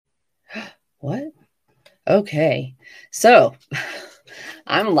What? Okay. So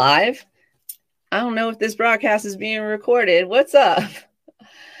I'm live. I don't know if this broadcast is being recorded. What's up?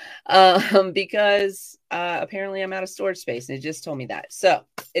 Because apparently I'm out of storage space and it just told me that. So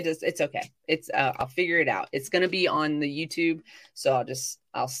it's okay. I'll figure it out. It's going to be on the YouTube. So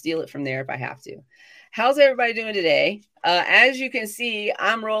I'll steal it from there if I have to. How's everybody doing today? As you can see,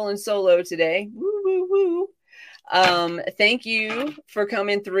 I'm rolling solo today. Woo, woo, woo. Thank you for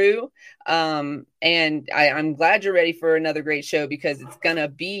coming through. And I'm glad you're ready for another great show because it's going to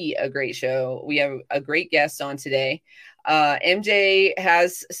be a great show. We have a great guest on today. MJ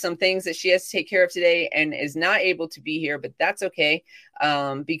has some things that she has to take care of today and is not able to be here, but that's okay.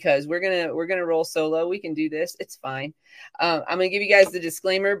 Because we're going to roll solo. We can do this. It's fine. I'm going to give you guys the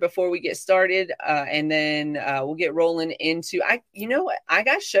disclaimer before we get started. And then, we'll get rolling into, you know what? I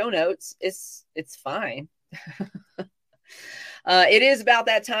got show notes. It's fine. It is about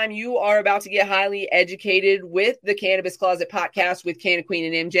that time. You are about to get highly educated with the Cannabis Closet podcast with CannaQueen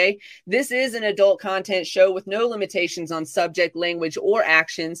and MJ. This is an adult content show with no limitations on subject, language, or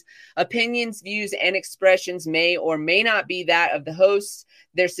actions. Opinions, views, and expressions may or may not be that of the hosts,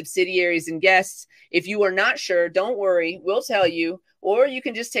 their subsidiaries, and guests. If you are not sure, don't worry. We'll tell you, or you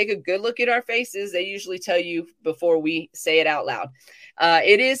can just take a good look at our faces. They usually tell you before we say it out loud.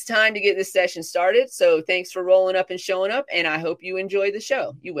 It is time to get this session started. So thanks for rolling up and showing up. And I hope you enjoy the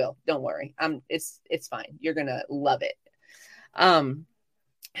show. You will. Don't worry. It's fine. You're going to love it.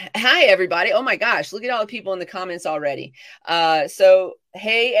 Hi, everybody. Oh my gosh. Look at all the people in the comments already. So,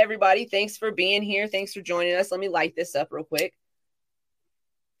 hey, everybody. Thanks for being here. Thanks for joining us. Let me light this up real quick.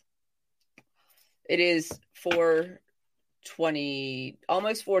 It is 4:20,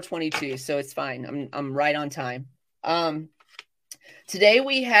 almost 4:22. So it's fine. I'm right on time. Today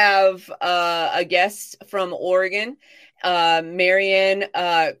we have a guest from Oregon, Marianne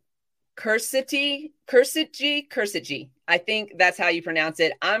Cursetjee. I think that's how you pronounce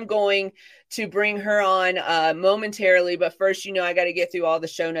it. I'm going to bring her on momentarily, but first, I got to get through all the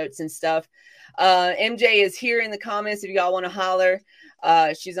show notes and stuff. MJ is here in the comments if y'all want to holler.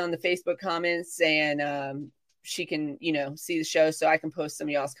 She's on the Facebook comments and she can, see the show, so I can post some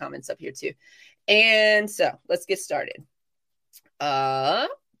of y'all's comments up here too. And so let's get started. Boop,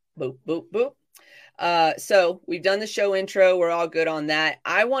 boop, boop. So we've done the show intro. We're all good on that.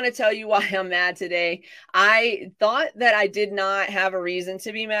 I want to tell you why I'm mad today. I thought that I did not have a reason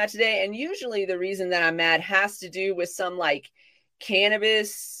to be mad today. And usually the reason that I'm mad has to do with some like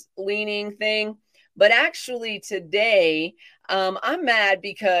cannabis leaning thing. But actually today, I'm mad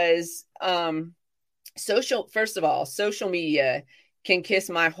because, social media can kiss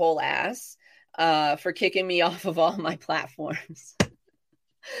my whole ass. For kicking me off of all my platforms.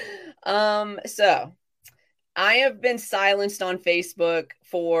 So I have been silenced on Facebook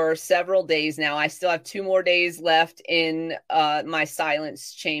for several days now. I still have 2 more days left in my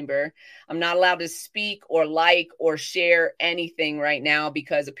silence chamber. I'm not allowed to speak or like or share anything right now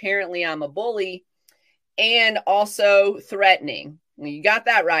because apparently I'm a bully and also threatening. You got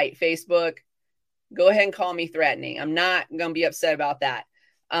that right, Facebook. Go ahead and call me threatening. I'm not going to be upset about that.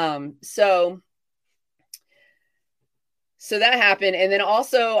 So that happened. And then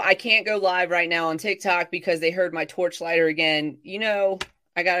also I can't go live right now on TikTok because they heard my torch lighter again. I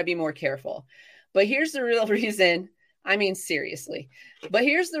got to be more careful, but here's the real reason. I mean, seriously, but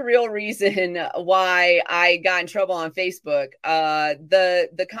here's the real reason why I got in trouble on Facebook.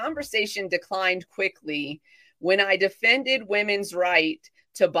 The conversation declined quickly when I defended women's right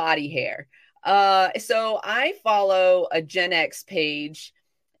to body hair. So I follow a Gen X page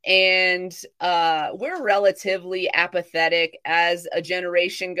and we're relatively apathetic as a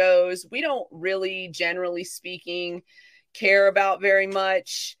generation goes. We don't really, generally speaking, care about very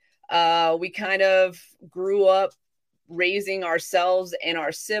much. We kind of grew up raising ourselves and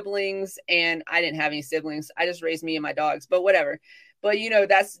our siblings, and I didn't have any siblings. I just raised me and my dogs, but whatever. But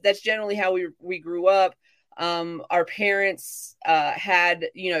that's generally how we grew up. Our parents had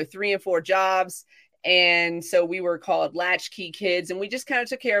 3 and 4 jobs. And so we were called latchkey kids, and we just kind of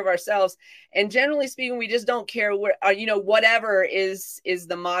took care of ourselves. And generally speaking, we just don't care where, whatever is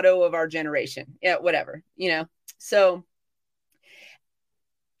the motto of our generation. Yeah, whatever, So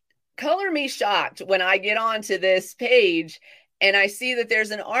color me shocked when I get onto this page and I see that there's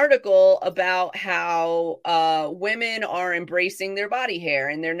an article about how women are embracing their body hair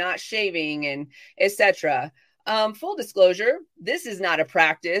and they're not shaving and etc. Full disclosure, this is not a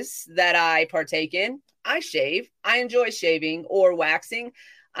practice that I partake in. I shave. I enjoy shaving or waxing.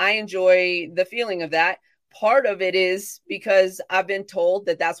 I enjoy the feeling of that. part of it is because I've been told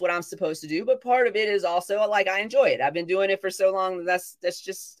that that's what I'm supposed to do, but part of it is also like I enjoy it. I've been doing it for so long, that's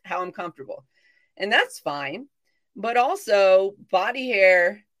just how I'm comfortable. And that's fine. But also body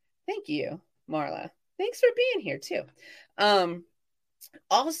hair, thank you, Marla. Thanks for being here too.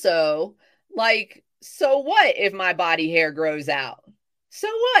 Also, like, so what if my body hair grows out? So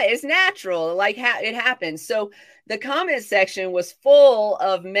what? It's natural. Like it happens. So the comment section was full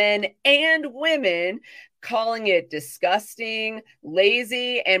of men and women calling it disgusting,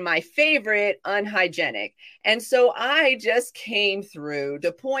 lazy, and my favorite, unhygienic. And so I just came through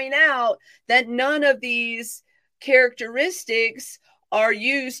to point out that none of these characteristics are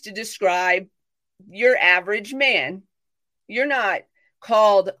used to describe your average man. You're not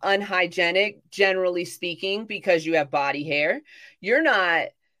called unhygienic, generally speaking, because you have body hair. You're not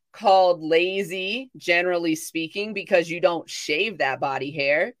called lazy, generally speaking, because you don't shave that body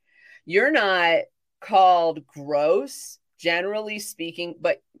hair. You're not called gross, generally speaking,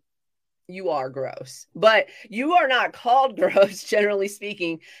 but you are gross. But you are not called gross, generally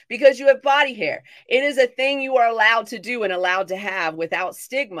speaking, because you have body hair. It is a thing you are allowed to do and allowed to have without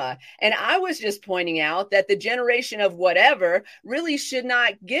stigma. And I was just pointing out that the generation of whatever really should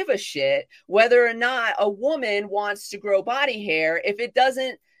not give a shit whether or not a woman wants to grow body hair if it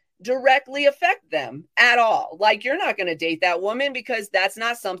doesn't directly affect them at all. Like, you're not going to date that woman because that's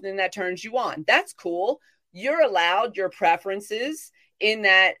not something that turns you on. That's cool. You're allowed your preferences in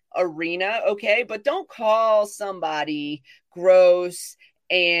that arena, okay? But don't call somebody gross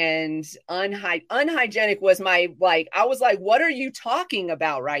and unhygienic was my, like, I was like, what are you talking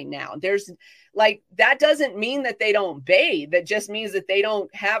about right now? There's like, that doesn't mean that they don't bathe. That just means that they don't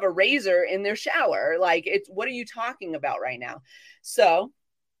have a razor in their shower. Like, it's, what are you talking about right now? So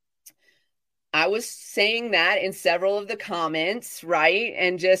I was saying that in several of the comments, right?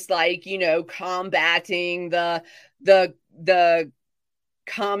 And just like, you know, combating the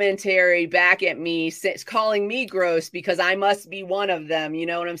commentary back at me, calling me gross because I must be one of them. You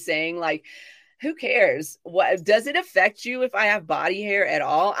know what I'm saying? Like, who cares? What does it affect you if I have body hair at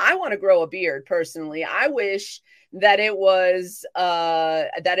all? I want to grow a beard personally. I wish that it was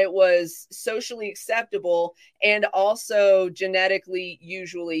socially acceptable and also genetically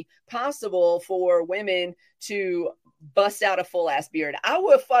usually possible for women to bust out a full ass beard. I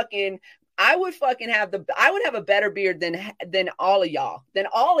would have a better beard than all of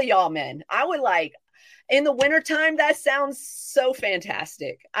y'all men. I would, like, in the wintertime, that sounds so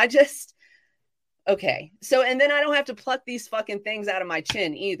fantastic. Okay. So, and then I don't have to pluck these fucking things out of my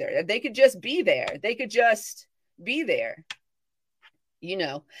chin either. They could just be there. You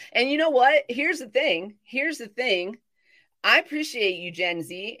know. And you know what? Here's the thing. I appreciate you, Gen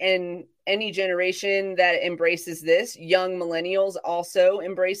Z, and any generation that embraces this. Young millennials also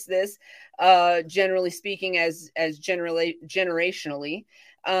embrace this, generally speaking, as generationally.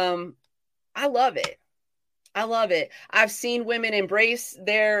 I love it. I've seen women embrace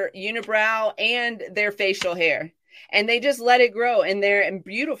their unibrow and their facial hair, and they just let it grow, and they're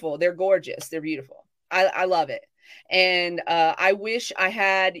beautiful. They're gorgeous. They're beautiful. I love it. And I wish I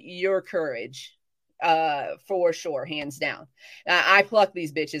had your courage, for sure, hands down. I pluck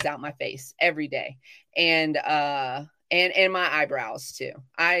these bitches out my face every day, and my eyebrows too.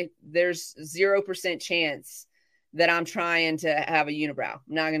 There's 0% chance that I'm trying to have a unibrow. I'm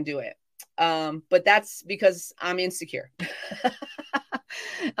not gonna do it. But that's because I'm insecure.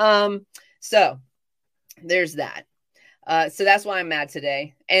 So there's that. So that's why I'm mad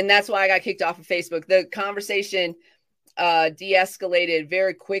today. And that's why I got kicked off of Facebook. The conversation de-escalated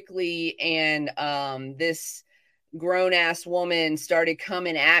very quickly, and this grown-ass woman started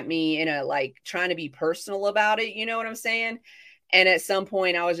coming at me in a, like, trying to be personal about it. You know what I'm saying? And at some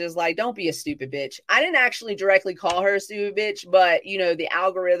point I was just like, don't be a stupid bitch. I didn't actually directly call her a stupid bitch, but, you know, the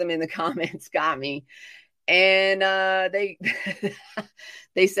algorithm in the comments got me. And they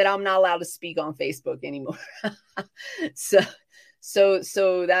they said I'm not allowed to speak on Facebook anymore. So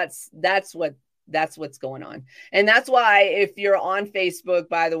that's what's going on. And that's why, if you're on Facebook,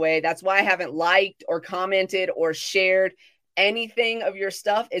 by the way, that's why I haven't liked or commented or shared anything of your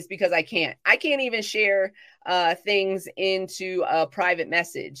stuff, is because I can't even share things into a private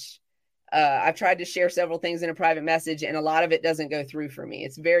message. I've tried to share several things in a private message, and a lot of it doesn't go through for me.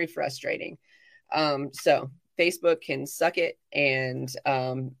 It's very frustrating. So Facebook can suck it. And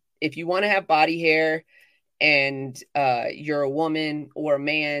if you want to have body hair, and you're a woman or a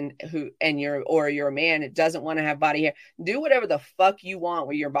man you're a man that doesn't want to have body hair, do whatever the fuck you want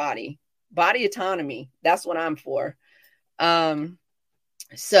with your body autonomy. That's what I'm for. So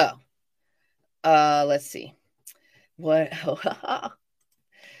let's see what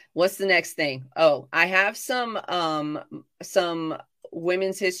What's the next thing? Oh, I have some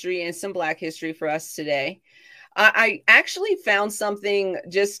women's history and some Black history for us today. I actually found something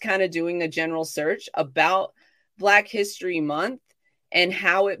just kind of doing a general search about Black History Month and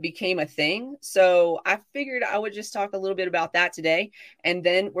how it became a thing. So I figured I would just talk a little bit about that today, and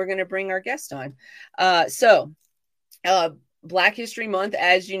then we're going to bring our guest on. Black History Month,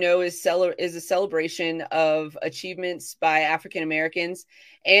 as you know, is a celebration of achievements by African Americans,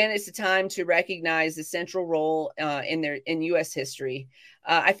 and it's a time to recognize the central role in U.S. history.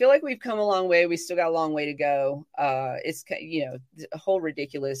 I feel like we've come a long way. We still got a long way to go. It's a whole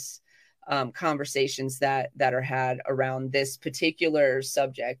ridiculous conversations that are had around this particular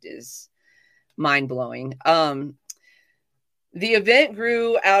subject is mind blowing. The event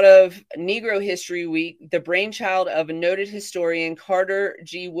grew out of Negro History Week, the brainchild of a noted historian, Carter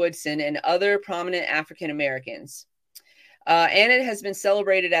G. Woodson, and other prominent African Americans. And it has been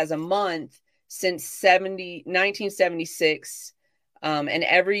celebrated as a month since 1976. And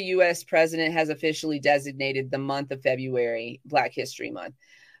every U.S. president has officially designated the month of February Black History Month.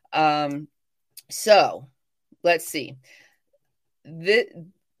 So let's see. The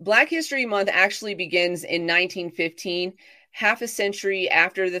Black History Month actually begins in 1915. Half a century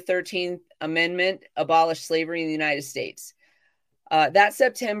after the 13th Amendment abolished slavery in the United States. That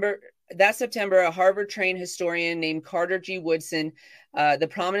September, a Harvard-trained historian named Carter G. Woodson, the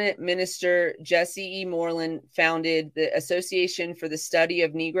prominent minister Jesse E. Moreland, founded the Association for the Study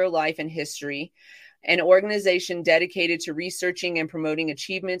of Negro Life and History, an organization dedicated to researching and promoting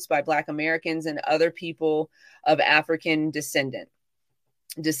achievements by Black Americans and other people of African descendants.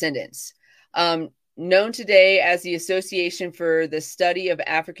 Known today as the Association for the Study of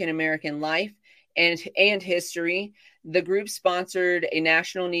African American Life and History, the group sponsored a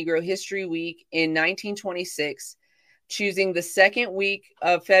National Negro History Week in 1926, choosing the second week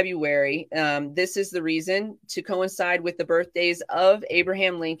of February. This is the reason to coincide with the birthdays of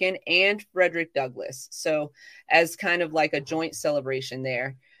Abraham Lincoln and Frederick Douglass. So as kind of like a joint celebration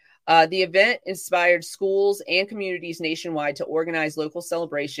there. The event inspired schools and communities nationwide to organize local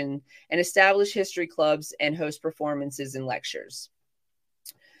celebration and establish history clubs and host performances and lectures.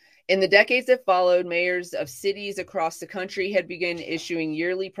 In the decades that followed, mayors of cities across the country had begun issuing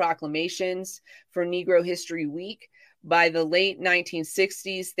yearly proclamations for Negro History Week. By the late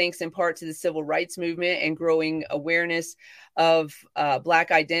 1960s, thanks in part to the civil rights movement and growing awareness of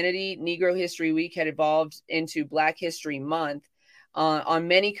Black identity, Negro History Week had evolved into Black History Month on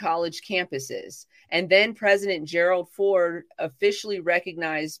many college campuses. And then President Gerald Ford officially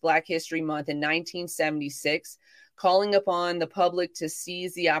recognized Black History Month in 1976, calling upon the public to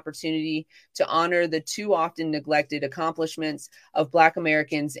seize the opportunity to honor the too often neglected accomplishments of Black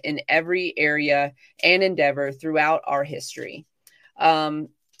Americans in every area and endeavor throughout our history.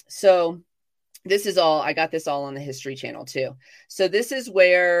 So this is all, I got this all on the History Channel too. So this is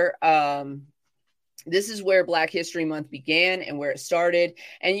where Black History Month began and where it started.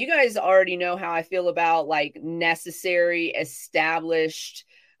 And you guys already know how I feel about like necessary, established,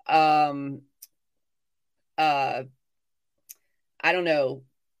 I don't know,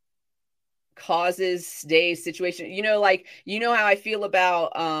 causes, days, situation. Like, how I feel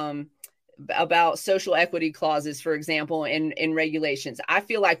about social equity clauses, for example, in regulations. I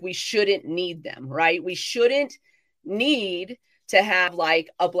feel like we shouldn't need them, right? We shouldn't need to have like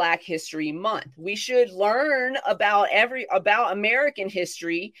a Black History Month. We should learn about American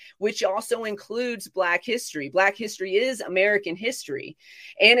history, which also includes Black history. Black history is American history,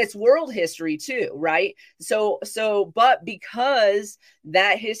 and it's world history too, right? But because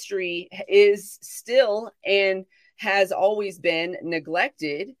that history is still and has always been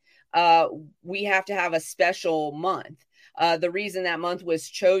neglected, we have to have a special month. The reason that month was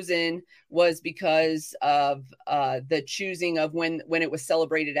chosen was because of the choosing of when it was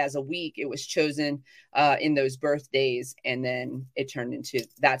celebrated as a week. It was chosen in those birthdays, and then it turned into,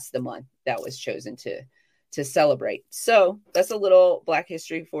 that's the month that was chosen to celebrate. So that's a little Black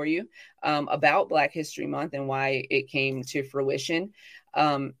history for you about Black History Month and why it came to fruition.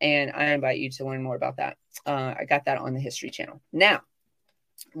 And I invite you to learn more about that. I got that on the History Channel. Now,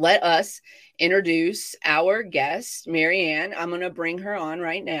 let us introduce our guest, Marianne. I'm going to bring her on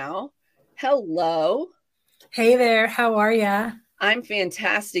right now. Hello. Hey there. How are ya? I'm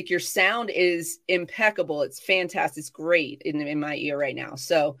fantastic. Your sound is impeccable. It's fantastic. It's great in my ear right now.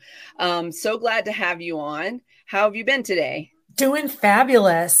 So glad to have you on. How have you been today? Doing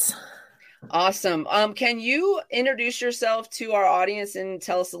fabulous. Awesome. Can you introduce yourself to our audience and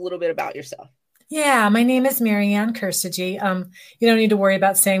tell us a little bit about yourself? Yeah, my name is Marianne Cursetjee. You don't need to worry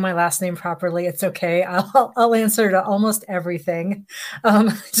about saying my last name properly. It's okay. I'll answer to almost everything.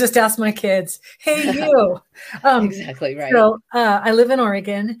 Just ask my kids. Hey, you. Um, Exactly right. I live in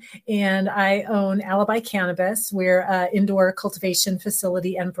Oregon, and I own Alibi Cannabis. We're an indoor cultivation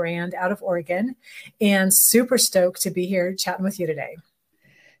facility and brand out of Oregon, and super stoked to be here chatting with you today.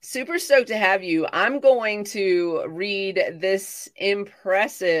 Super stoked to have you. I'm going to read this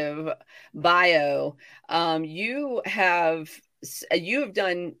impressive bio. You have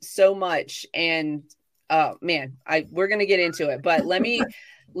done so much, and man, we're going to get into it. But let me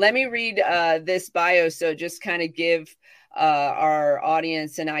read this bio, so just kind of give our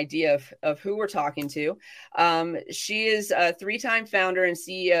audience an idea of who we're talking to. She is a three-time founder and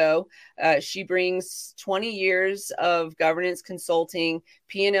CEO. She brings 20 years of governance consulting,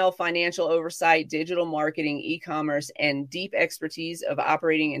 P&L financial oversight, digital marketing, e-commerce, and deep expertise of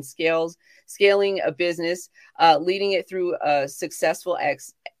operating and scaling a business, leading it through a successful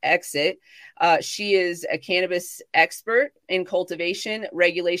exit. She is a cannabis expert in cultivation,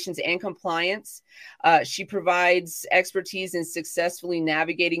 regulations, and compliance. She provides expertise in successfully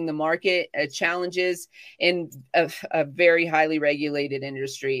navigating the market challenges in a very highly regulated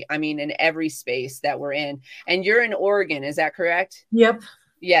industry. I mean, in every space that we're in. And you're in Oregon, is that correct? Yep.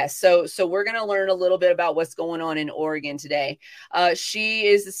 Yes. So we're going to learn a little bit about what's going on in Oregon today. She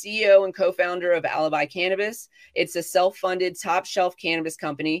is the CEO and co-founder of Alibi Cannabis. It's a self-funded top shelf cannabis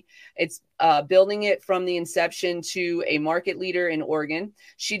company. It's building it from the inception to a market leader in Oregon.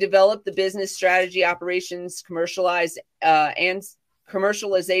 She developed the business strategy, operations, and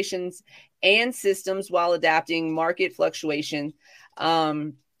commercializations and systems while adapting market fluctuation.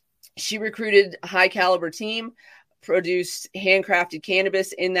 She recruited a high caliber team, produced handcrafted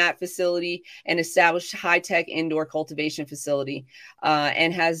cannabis in that facility, and established high-tech indoor cultivation facility,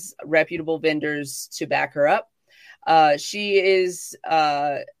 and has reputable vendors to back her up. She is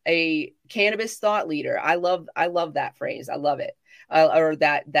a cannabis thought leader. I love that phrase. I love it. Or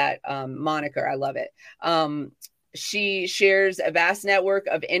that moniker. I love it. She shares a vast network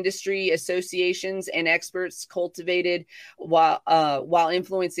of industry associations and experts cultivated while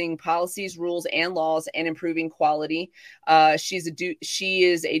influencing policies, rules, and laws and improving quality. She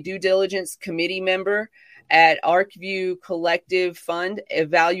is a due diligence committee member at ArcView Collective Fund,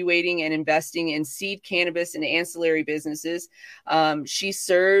 evaluating and investing in seed cannabis and ancillary businesses. She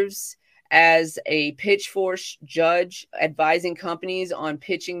serves as a pitchfork judge, advising companies on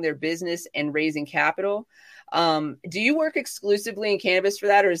pitching their business and raising capital. Do you work exclusively in cannabis for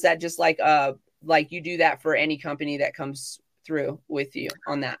that, or is that just like you do that for any company that comes through with you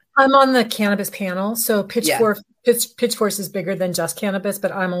on that? I'm on the cannabis panel, so Yeah. Pitchfork is bigger than just cannabis,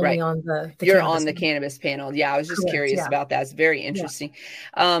 but I'm only on the You're cannabis on the panel. cannabis panel. Yeah, I was just Correct, curious yeah. about that. It's very interesting.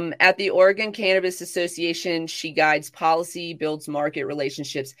 Yeah. At the Oregon Cannabis Association, she guides policy, builds market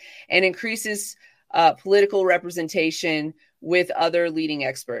relationships, and increases political representation with other leading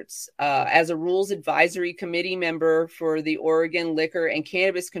experts. As a rules advisory committee member for the Oregon Liquor and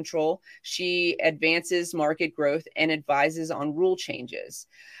Cannabis Control, she advances market growth and advises on rule changes.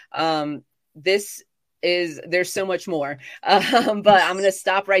 There's so much more, but I'm going to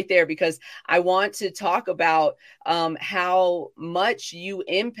stop right there because I want to talk about how much you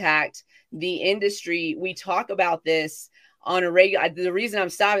impact the industry. We talk about this on a regular. The reason I'm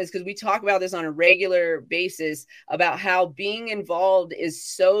stopping is because we talk about this on a regular basis about how being involved is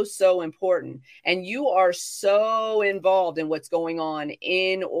so important. And you are so involved in what's going on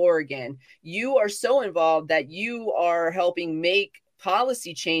in Oregon. You are so involved that you are helping make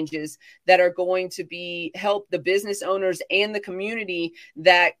policy changes that are going to help the business owners and the community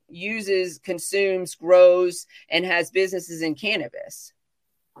that uses, consumes, grows, and has businesses in cannabis.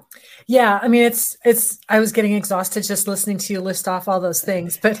 Yeah, I mean I was getting exhausted just listening to you list off all those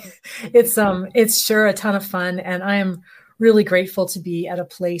things, but it's sure a ton of fun, and I am really grateful to be at a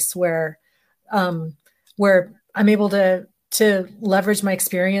place where I'm able to leverage my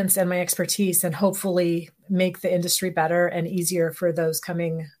experience and my expertise and hopefully make the industry better and easier for those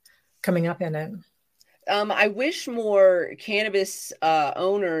coming up in it. I wish more cannabis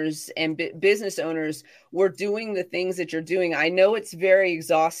owners and business owners were doing the things that you're doing. I know it's very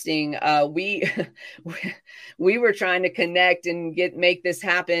exhausting. We we were trying to connect and make this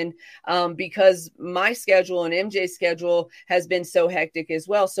happen because my schedule and MJ's schedule has been so hectic as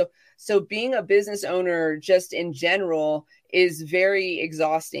well. So being a business owner just in general is very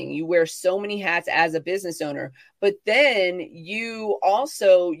exhausting. You wear so many hats as a business owner, but then you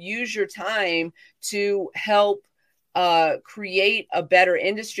also use your time to help create a better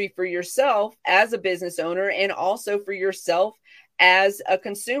industry for yourself as a business owner and also for yourself as a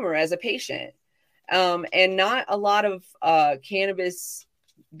consumer, as a patient. And not a lot of cannabis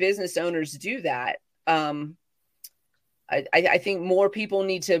business owners do that. I think more people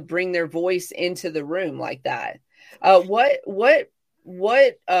need to bring their voice into the room like that. What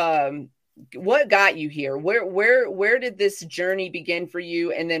got you here? Where did this journey begin for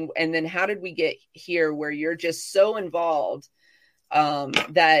you? And then how did we get here where you're just so involved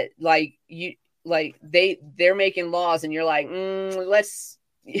that like they're making laws and you're like, let's,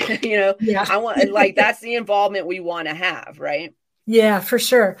 Yeah. I want, like, that's the involvement we want to have, right? Yeah, for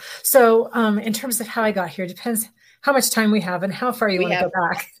sure. So in terms of how I got here, depends how much time we have and how far you want to go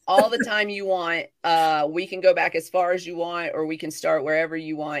back. All the time you want. We can go back as far as you want, or we can start wherever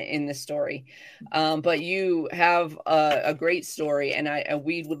you want in the story. But you have a great story, and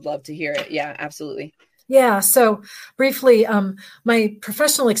we would love to hear it. Yeah, absolutely. Yeah. So briefly, my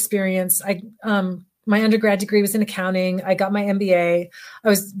professional experience, my undergrad degree was in accounting. I got my MBA. I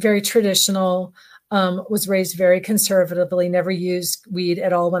was very traditional, was raised very conservatively, never used weed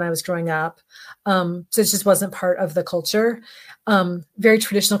at all when I was growing up. So it just wasn't part of the culture. Very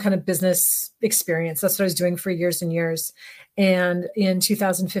traditional kind of business experience. That's what I was doing for years and years. And in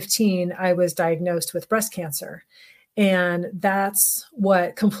 2015, I was diagnosed with breast cancer. And that's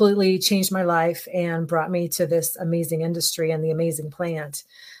what completely changed my life and brought me to this amazing industry and the amazing plant.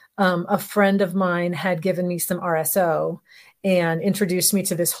 A friend of mine had given me some RSO and introduced me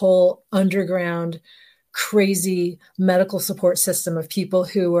to this whole underground, crazy medical support system of people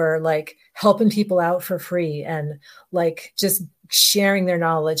who were like helping people out for free and like just sharing their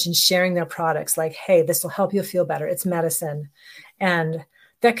knowledge and sharing their products. Like, hey, this will help you feel better. It's medicine. And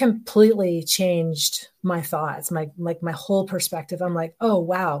that completely changed my thoughts, my whole perspective. I'm like, oh,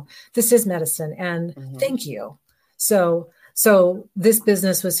 wow, this is medicine. And thank you. So this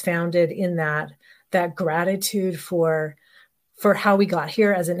business was founded in that gratitude for how we got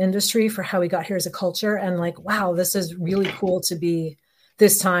here as an industry, for how we got here as a culture. And like, wow, this is really cool to be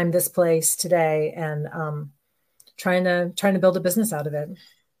this time, this place today, and trying to build a business out of it.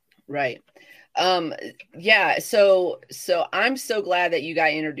 Right. Yeah. So I'm so glad that you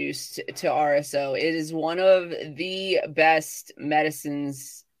got introduced to RSO. It is one of the best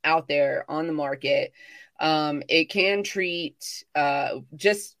medicines out there on the market. It can treat, I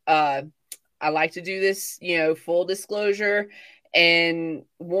like to do this, full disclosure and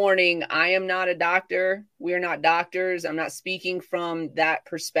warning. I am not a doctor. We're not doctors. I'm not speaking from that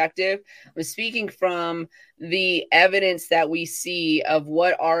perspective. I'm speaking from the evidence that we see of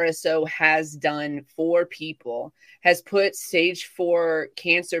what RSO has done for people, has put stage 4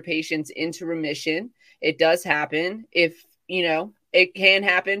 cancer patients into remission. It does happen. If, it can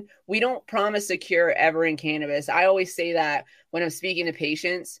happen. We don't promise a cure ever in cannabis. I always say that when I'm speaking to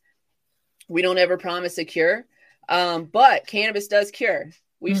patients. We don't ever promise a cure, but cannabis does cure.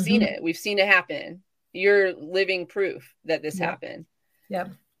 We've seen it. We've seen it happen. You're living proof that this happened.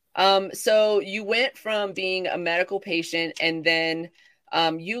 Yep. So you went from being a medical patient, and then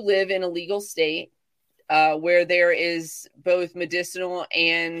you live in a legal state where there is both medicinal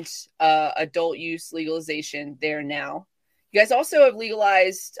and adult use legalization there now. You guys also have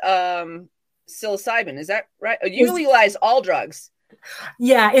legalized psilocybin. Is that right? You legalized all drugs.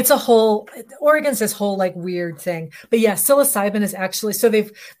 Yeah, Oregon's this whole like weird thing. But yeah, psilocybin is actually, so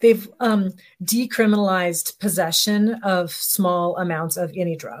they've decriminalized possession of small amounts of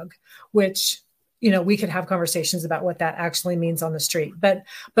any drug, which, we could have conversations about what that actually means on the street. But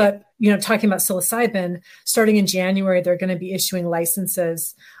talking about psilocybin, starting in January, they're going to be issuing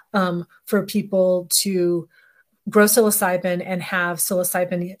licenses for people to grow psilocybin and have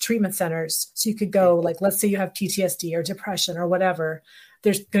psilocybin treatment centers. So you could go, like, let's say you have PTSD or depression or whatever.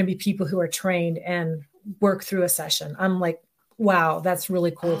 There's going to be people who are trained and work through a session. I'm like, wow, that's really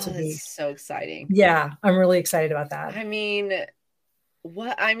cool to be. So exciting. Yeah, I'm really excited about that.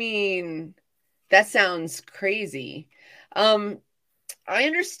 That sounds crazy. I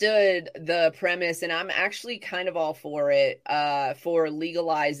understood the premise, and I'm actually kind of all for it, for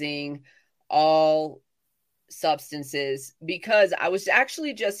legalizing all substances, because I was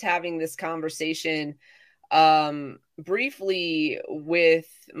actually just having this conversation briefly with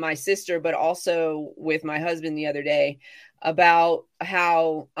my sister, but also with my husband the other day, about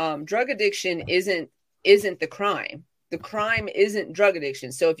how drug addiction isn't the crime. The crime isn't drug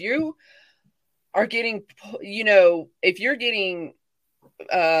addiction. So if you are getting, if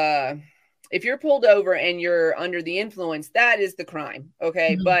you're pulled over and you're under the influence, that is the crime.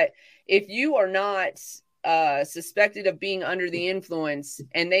 Okay. But if you are not suspected of being under the influence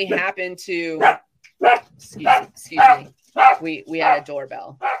and they happen to, excuse me, we had a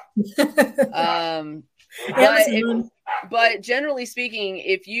doorbell. But Amazon. but generally speaking,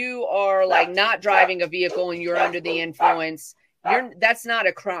 if you are like not driving a vehicle and you're under the influence, that's not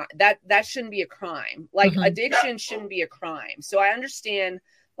a crime. That shouldn't be a crime. Like addiction shouldn't be a crime. So I understand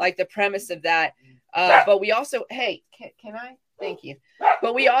like the premise of that. But we also, hey, can I? Thank you.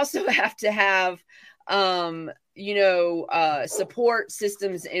 But we also have to have, support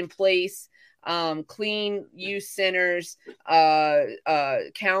systems in place, clean use centers,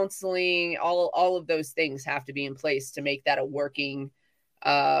 counseling, all of those things have to be in place to make that a working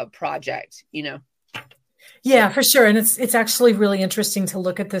project, Yeah, for sure. And it's actually really interesting to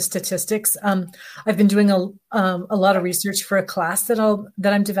look at the statistics. I've been doing a lot of research for a class that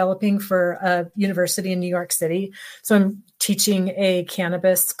I'm developing for a university in New York City. So I'm teaching a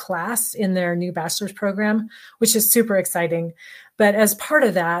cannabis class in their new bachelor's program, which is super exciting. But as part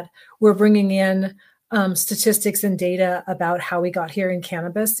of that, we're bringing in statistics and data about how we got here in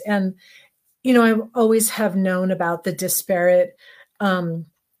cannabis. And, I always have known about the disparate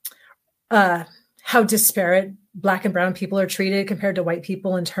how disparate Black and brown people are treated compared to white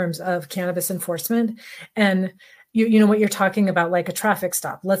people in terms of cannabis enforcement. And you know what you're talking about, like a traffic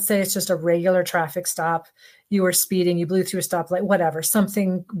stop. Let's say it's just a regular traffic stop. You were speeding, you blew through a stoplight, whatever,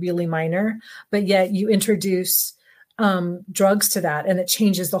 something really minor, but yet you introduce drugs to that and it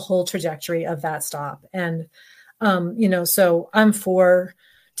changes the whole trajectory of that stop. And, so I'm for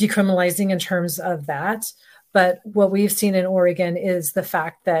decriminalizing in terms of that. But what we've seen in Oregon is the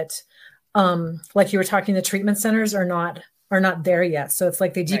fact that like you were talking, the treatment centers are not there yet. So it's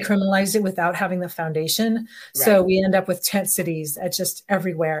like they decriminalized it without having the foundation. Right. So we end up with tent cities at just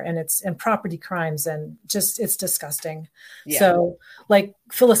everywhere, and property crimes, and just it's disgusting. Yeah. So like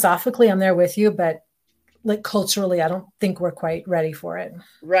philosophically, I'm there with you, but like culturally, I don't think we're quite ready for it.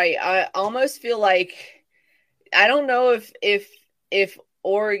 Right. I almost feel like I don't know if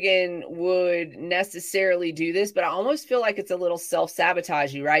Oregon would necessarily do this, but I almost feel like it's a little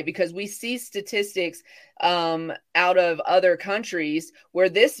self-sabotagey, right? Because we see statistics out of other countries where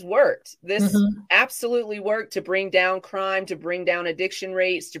this worked. This absolutely worked to bring down crime, to bring down addiction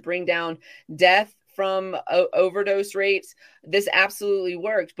rates, to bring down death from overdose rates. This absolutely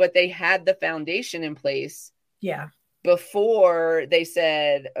worked, but they had the foundation in place. Yeah. Before they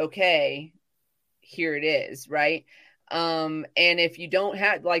said, okay, here it is, right? And if you don't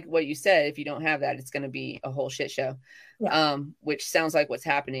have, like what you said, if you don't have that, it's going to be a whole shit show, which sounds like what's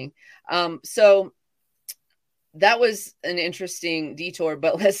happening. So that was an interesting detour,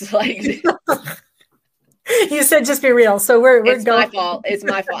 but let's like, you said, just be real. So it's going. My fault. It's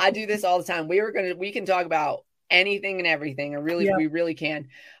my fault. I do this all the time. We can talk about anything and everything. We really can.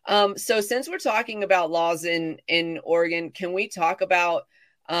 So since we're talking about laws in Oregon, can we talk about,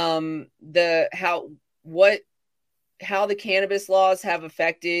 how the cannabis laws have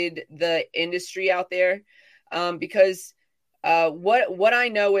affected the industry out there? Because what I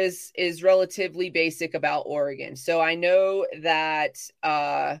know is relatively basic about Oregon. So I know that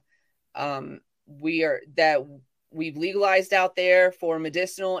we've legalized out there for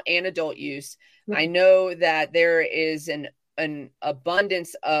medicinal and adult use. Mm-hmm. I know that there is an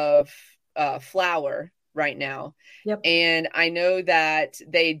abundance of flower right now. Yep. And I know that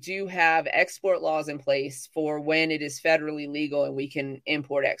they do have export laws in place for when it is federally legal and we can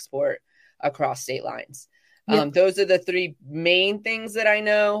import export across state lines. Yep. Those are the three main things that I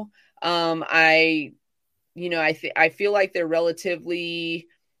know. I feel like they're relatively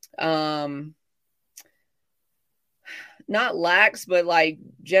not lax, but like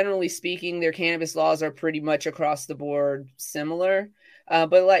generally speaking, their cannabis laws are pretty much across the board similar.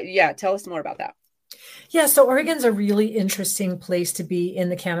 Tell us more about that. Yeah, so Oregon's a really interesting place to be in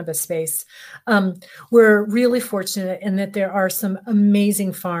the cannabis space. We're really fortunate in that there are some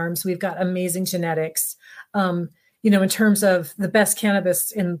amazing farms. We've got amazing genetics. In terms of the best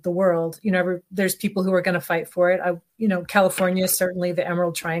cannabis in the world, there's people who are going to fight for it. California, certainly the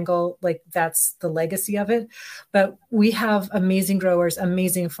Emerald Triangle, like that's the legacy of it. But we have amazing growers,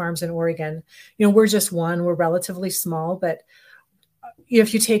 amazing farms in Oregon. We're just one. We're relatively small, but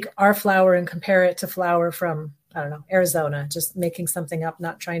if you take our flower and compare it to flower from, I don't know, Arizona, just making something up,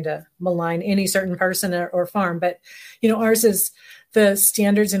 not trying to malign any certain person or farm, but, the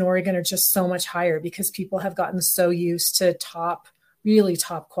standards in Oregon are just so much higher because people have gotten so used to really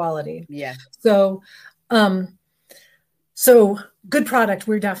top quality. Yeah. So good product,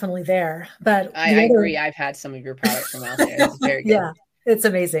 we're definitely there. But I agree. I've had some of your products from out there. It's very good. Yeah. It's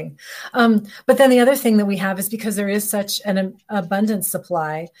amazing. But then the other thing that we have is because there is such an abundant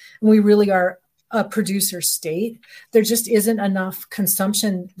supply, and we really are a producer state, there just isn't enough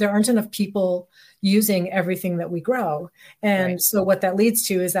consumption. There aren't enough people using everything that we grow. And so what that leads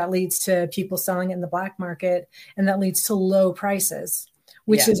to is that leads to people selling it in the black market, and that leads to low prices,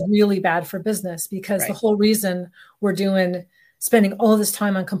 which is really bad for business, because the whole reason we're spending all this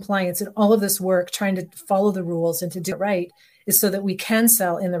time on compliance and all of this work trying to follow the rules and to do it right is so that we can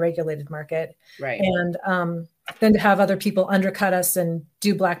sell in the regulated market. And then to have other people undercut us and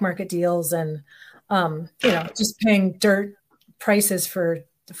do black market deals and, just paying dirt prices for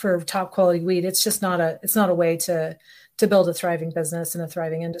top quality weed. It's just not a way to build a thriving business and a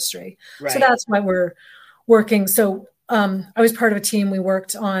thriving industry. So that's why we're working. So I was part of a team. We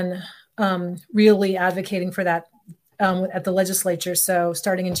worked on really advocating for that at the legislature. So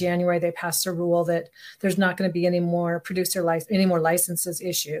starting in January, they passed a rule that there's not going to be any more licenses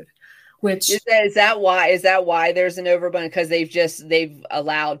issued. Which is that why there's an overabundance? Because they've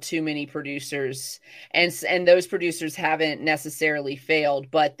allowed too many producers, and those producers haven't necessarily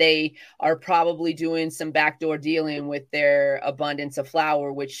failed, but they are probably doing some backdoor dealing with their abundance of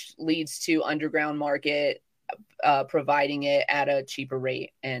flower, which leads to underground market providing it at a cheaper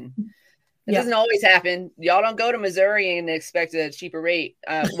rate. And it doesn't always happen. Y'all don't go to Missouri and expect a cheaper rate.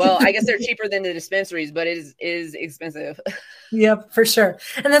 Well, I guess they're cheaper than the dispensaries, but it is expensive. Yep, for sure.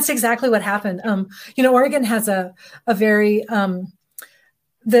 And that's exactly what happened. Oregon has a very,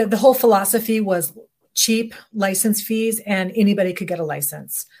 the whole philosophy was cheap license fees and anybody could get a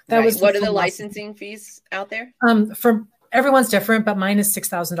license. That was what are the licensing fees out there? For everyone's different, but mine is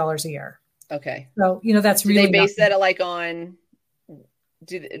 $6,000 a year. Okay. So, that's really. They base that on,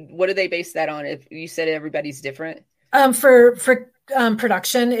 what do they base that on? If you said everybody's different. For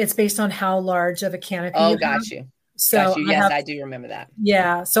production, it's based on how large of a canopy. Oh, got you. So yes, I do remember that.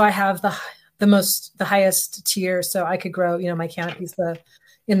 Yeah. So I have the highest tier. So I could grow, my canopy's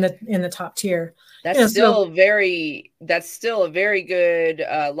in the top tier. That's still a very good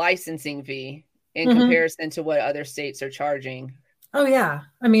licensing fee in comparison to what other states are charging. Oh yeah.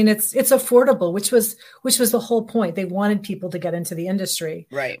 I mean, it's affordable, which was the whole point. They wanted people to get into the industry.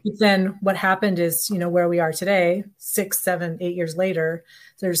 Right. But then what happened is, where we are today, 6, 7, 8 years later,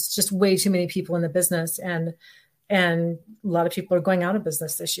 there's just way too many people in the business, and a lot of people are going out of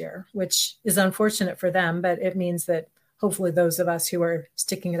business this year, which is unfortunate for them, but it means that hopefully those of us who are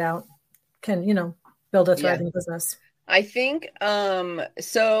sticking it out can, build a thriving business. I think,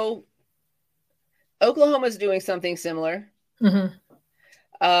 so Oklahoma's doing something similar. Mm-hmm.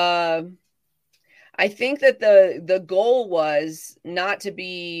 I think that the goal was not to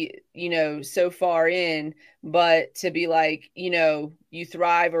be, so far in, but to be like, you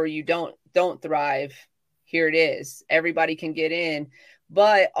thrive or you don't thrive. Here it is. Everybody can get in.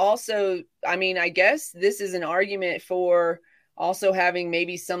 But also, I mean, I guess this is an argument for also having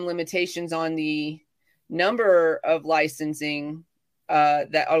maybe some limitations on the number of licensing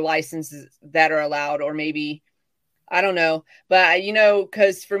that are licenses that are allowed, or maybe, I don't know. But,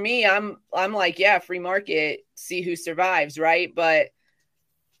 because for me, I'm like, yeah, free market, see who survives, right? But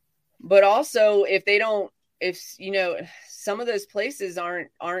also if some of those places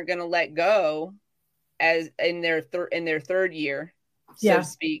aren't going to let go as in their third year, so to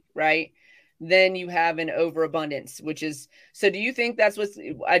speak, right? Then you have an overabundance, which is, so do you think that's what's,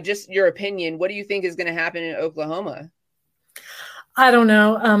 just your opinion, what do you think is going to happen in Oklahoma? I don't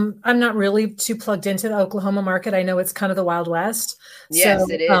know. I'm not really too plugged into the Oklahoma market. I know it's kind of the Wild West. Yes,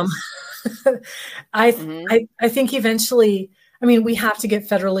 it is. I think eventually, I mean, we have to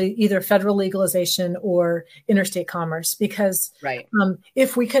get either federal legalization or interstate commerce, because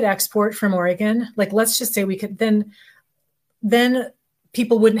if we could export from Oregon, like let's just say we could, then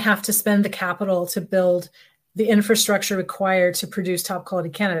people wouldn't have to spend the capital to build the infrastructure required to produce top quality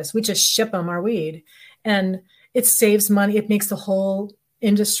cannabis. We just ship them our weed, and it saves money. It makes the whole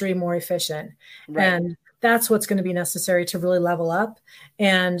industry more efficient. Right. And that's what's going to be necessary to really level up.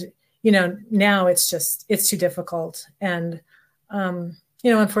 And, now it's too difficult. And,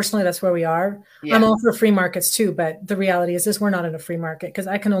 unfortunately that's where we are. Yeah. I'm all for free markets too, but the reality is we're not in a free market, because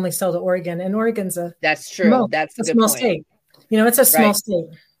I can only sell to Oregon, and Oregon's that's true. That's a small state. It's a small state.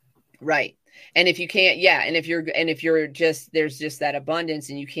 Right. And if you can't, and if you're just, there's just that abundance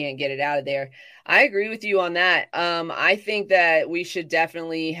and you can't get it out of there. I agree with you on that. I think that we should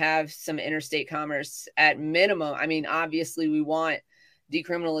definitely have some interstate commerce at minimum. I mean, obviously we want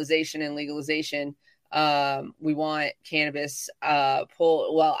decriminalization and legalization. We want cannabis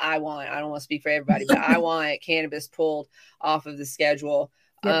pulled. Well, I don't want to speak for everybody, but I want cannabis pulled off of the schedule.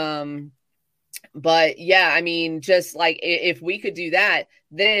 Yep. But yeah, I mean, just like if we could do that,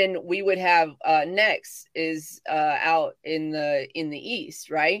 then we would have next is out in the east,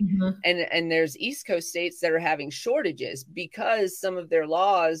 right? Mm-hmm. And there's East Coast states that are having shortages because some of their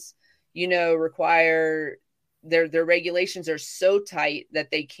laws, require their regulations are so tight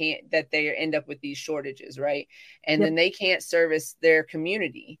that they end up with these shortages, right? And Yep. then they can't service their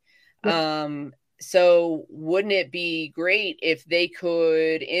community. Yep. So wouldn't it be great if they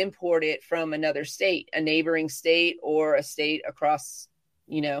could import it from another state, a neighboring state, or a state across,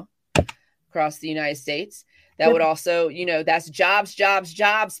 across the United States? That Yep. would also, that's jobs, jobs,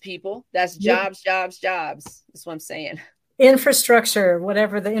 jobs, people. That's Yep. jobs, jobs, jobs. That's what I'm saying. Infrastructure,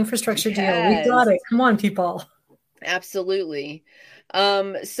 whatever the infrastructure deal. We got Yes, it. Come on, people. absolutely.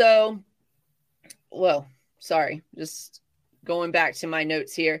 So, well, sorry, just going back to my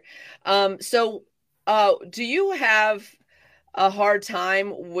notes here. Do you have a hard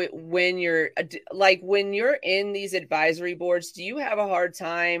time when you're when you're in these advisory boards? Do you have a hard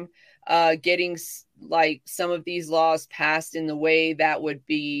time getting like some of these laws passed in the way that would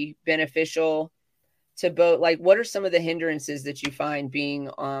be beneficial to both? Like, what are some of the hindrances that you find being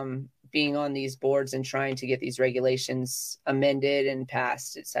on these boards and trying to get these regulations amended and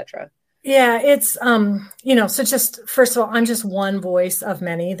passed, etc.? Yeah, it's so just first of all, I'm just one voice of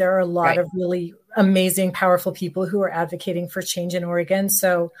many. There are a lot Right. of really amazing, powerful people who are advocating for change in Oregon.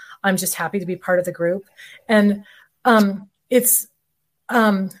 So I'm just happy to be part of the group. And it's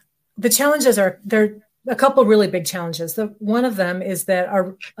the challenges there are a couple really big challenges. One of them is that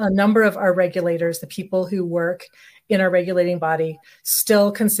a number of our regulators, the people who work in our regulating body,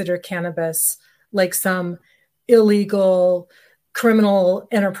 still consider cannabis like some illegal criminal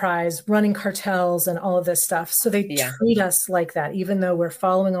enterprise running cartels and all of this stuff. So they treat us like that, even though we're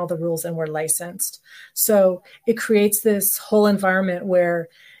following all the rules and we're licensed. So it creates this whole environment where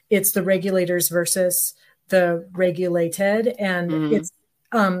it's the regulators versus the regulated. And it's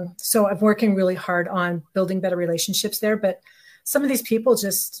so I'm working really hard on building better relationships there. But some of these people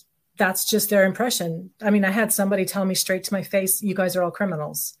that's just their impression. I mean, I had somebody tell me straight to my face, "You guys are all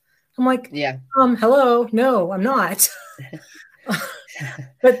criminals." I'm like, hello, no, I'm not.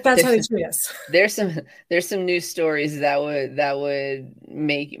 But that's how they treat us. There's some news stories that would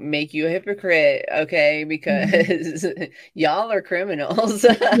make you a hypocrite, okay? Because y'all are criminals.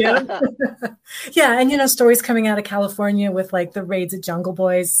 Yeah, and stories coming out of California with like the raids at Jungle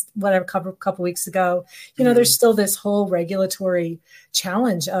Boys, whatever, couple weeks ago. There's still this whole regulatory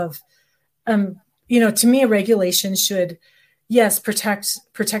challenge of, to me, a regulation should, yes, protect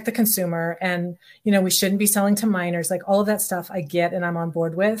the consumer, and we shouldn't be selling to minors, like all of that stuff I get and I'm on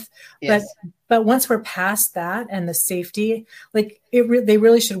board with. Yes. But once we're past that and the safety, like they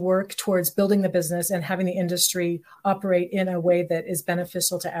really should work towards building the business and having the industry operate in a way that is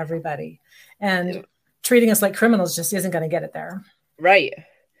beneficial to everybody. And treating us like criminals just isn't going to get it there. Right.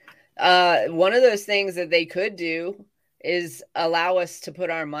 One of those things that they could do is allow us to put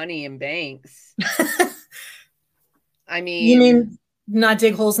our money in banks. I mean, you mean not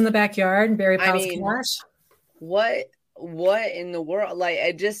dig holes in the backyard and bury piles of cash? What in the world? Like,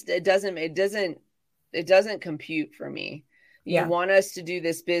 it doesn't compute for me. You want us to do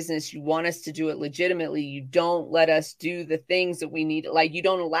this business. You want us to do it legitimately. You don't let us do the things that we need. Like, you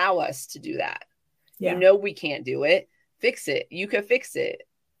don't allow us to do that. Yeah. We can't do it. Fix it. You can fix it.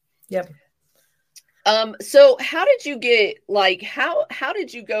 Yep. So how did you get, like, how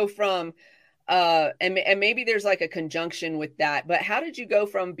did you go from, and maybe there's like a conjunction with that, but how did you go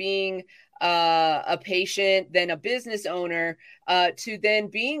from being a patient, then a business owner, to then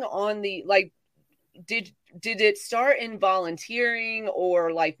being on the, like, did it start in volunteering,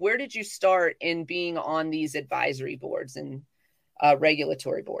 or like, where did you start in being on these advisory boards and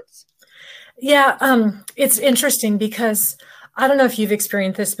regulatory boards? Yeah, it's interesting because I don't know if you've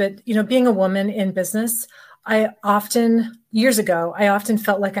experienced this, but being a woman in business, years ago, I often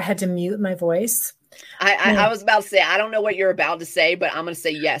felt like I had to mute my voice. I was about to say, I don't know what you're about to say, but I'm going to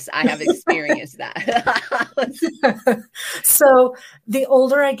say, yes, I have experienced that. So the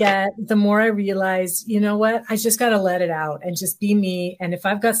older I get, the more I realize, you know what, I just got to let it out and just be me. And if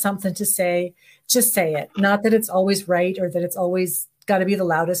I've got something to say, just say it. Not that it's always right or that it's always got to be the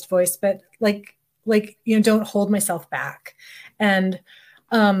loudest voice, but like, don't hold myself back. And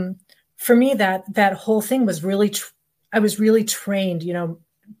for me, that whole thing was really, I was really trained,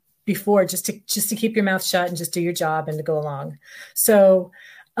 before just to keep your mouth shut and just do your job and to go along. So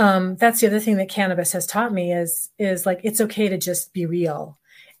that's the other thing that cannabis has taught me is like, it's okay to just be real.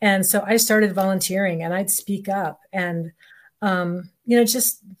 And so I started volunteering and I'd speak up and,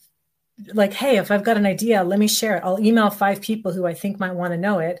 just like, hey, if I've got an idea, let me share it. I'll email 5 people who I think might want to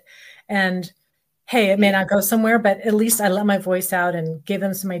know it. And, hey, it may not go somewhere, but at least I let my voice out and give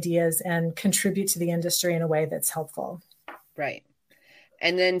them some ideas and contribute to the industry in a way that's helpful. Right.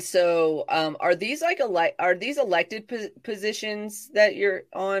 And then, so, are these like are these elected positions that you're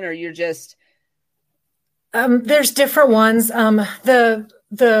on, or you're just? There's different ones. The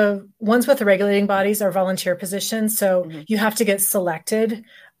ones with the regulating bodies are volunteer positions, so you have to get selected.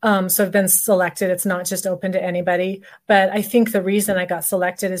 So I've been selected. It's not just open to anybody. But I think the reason I got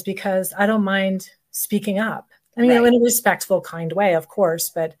selected is because I don't mind speaking up. I mean, in a respectful, kind way, of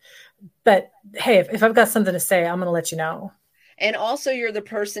course. But hey, if I've got something to say, I'm going to let you know. And also, you're the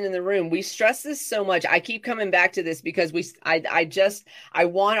person in the room. We stress this so much. I keep coming back to this because I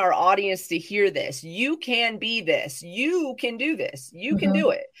want our audience to hear this. You can be this. You can do this. You can do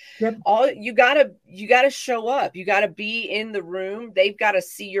it. Yep. You gotta show up. You gotta be in the room. They've got to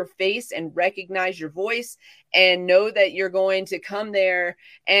see your face and recognize your voice and know that you're going to come there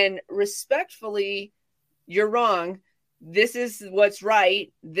and respectfully, you're wrong. This is what's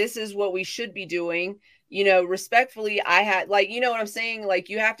right. This is what we should be doing. Respectfully, I had, like, you know what I'm saying? Like,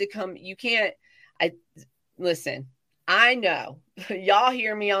 you have to come, you can't, listen, I know y'all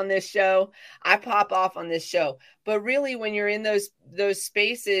hear me on this show. I pop off on this show, but really when you're in those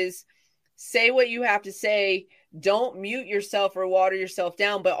spaces, say what you have to say. Don't mute yourself or water yourself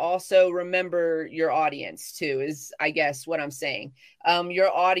down, but also remember your audience too, is I guess what I'm saying.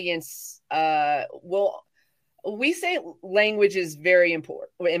 Your audience, we say language is very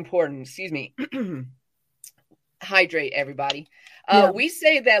important, excuse me. Hydrate, everybody. We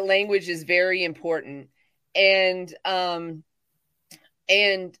say that language is very important, and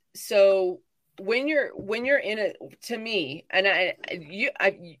so when you're in it, to me, and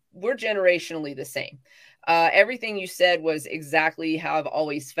we're generationally the same. Everything you said was exactly how I've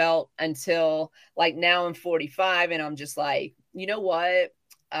always felt until, like, now I'm 45 and I'm just like, you know what?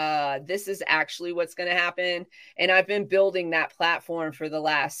 This is actually what's going to happen. And I've been building that platform for the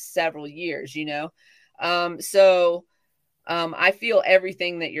last several years, So I feel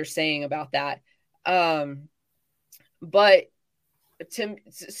everything that you're saying about that. But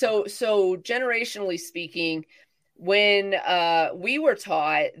so generationally speaking, when we were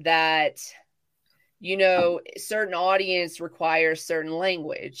taught that, certain audience requires certain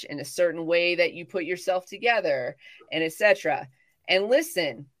language and a certain way that you put yourself together and etc. And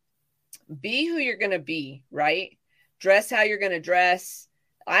listen, be who you're going to be, right? Dress how you're going to dress.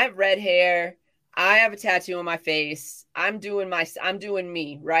 I have red hair. I have a tattoo on my face. I'm doing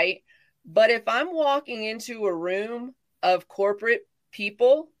me, right? But if I'm walking into a room of corporate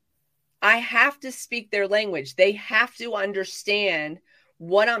people, I have to speak their language. They have to understand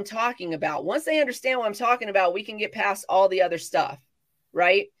what I'm talking about. Once they understand what I'm talking about, we can get past all the other stuff,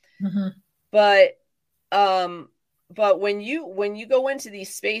 right? But when you go into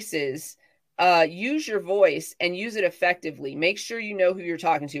these spaces, use your voice and use it effectively. Make sure you know who you're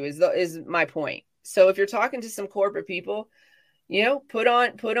talking to is my point. So if you're talking to some corporate people, put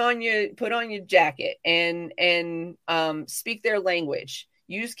on your jacket and speak their language.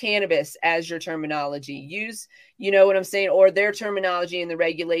 Use cannabis as your terminology. Use, you know what I'm saying, or their terminology and the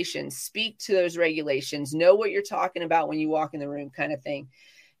regulations. Speak to those regulations. Know what you're talking about when you walk in the room, kind of thing.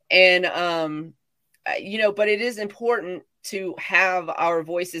 And but it is important to have our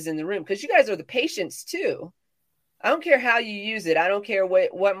voices in the room because you guys are the patients too. I don't care how you use it. I don't care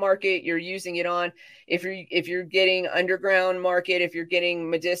what market you're using it on. If you're getting underground market, if you're getting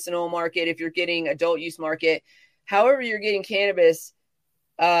medicinal market, if you're getting adult use market, however you're getting cannabis,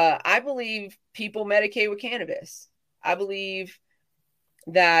 I believe people medicate with cannabis. I believe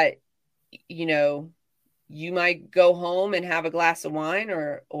that, you might go home and have a glass of wine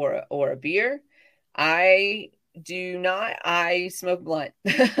or a beer. I do not. I smoke blunt.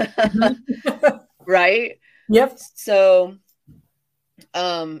 Right? Yep. So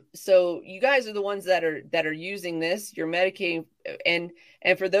you guys are the ones that are using this. You're medicating, and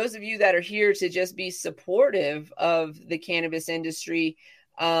for those of you that are here to just be supportive of the cannabis industry,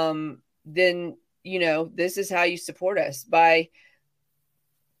 then this is how you support us, by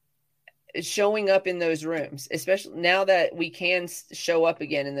showing up in those rooms, especially now that we can show up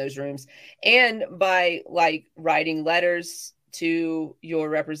again in those rooms, and by like writing letters to your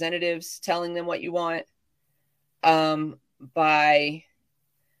representatives telling them what you want, by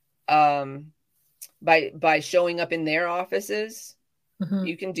showing up in their offices.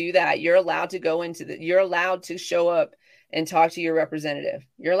 You can do that. You're allowed to you're allowed to show up and talk to your representative.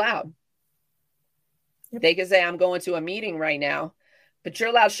 You're allowed. Yep. They can say, I'm going to a meeting right now, but you're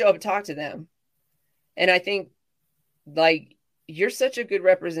allowed to show up and talk to them. And I think, like, you're such a good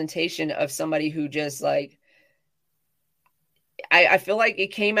representation of somebody who just, like, I feel like it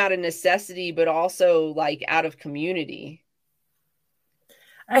came out of necessity, but also like out of community.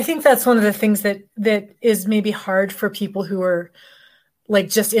 I think that's one of the things that is maybe hard for people who are like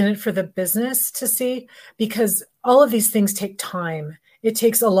just in it for the business to see, because all of these things take time. It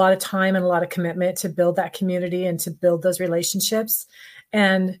takes a lot of time and a lot of commitment to build that community and to build those relationships.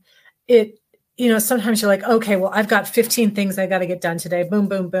 And it, sometimes you're like, okay, well, I've got 15 things I got to get done today. Boom,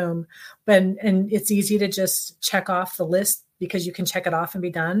 boom, boom. And it's easy to just check off the list because you can check it off and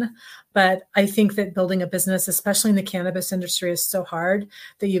be done. But I think that building a business, especially in the cannabis industry, is so hard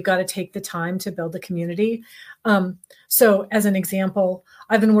that you've got to take the time to build the community. So as an example,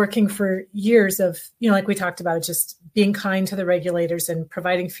 I've been working for years of, like we talked about, just being kind to the regulators and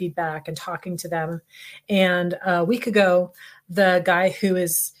providing feedback and talking to them. And a week ago, the guy who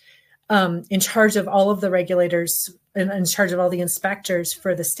is in charge of all of the regulators and in charge of all the inspectors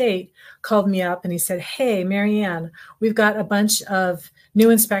for the state called me up and he said, "Hey, Marianne, we've got a bunch of new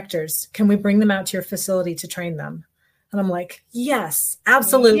inspectors. Can we bring them out to your facility to train them?" And I'm like, "Yes,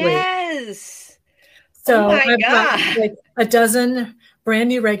 absolutely." Yes. Oh So my I've got God. like a dozen brand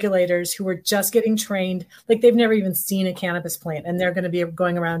new regulators who are just getting trained. Like they've never even seen a cannabis plant and they're going to be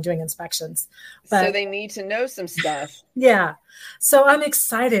going around doing inspections. So But they need to know some stuff. yeah. So I'm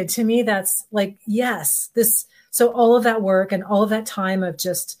excited. To me, that's like, yes, so all of that work and all of that time of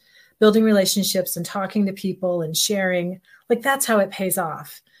just building relationships and talking to people and sharing, like that's how it pays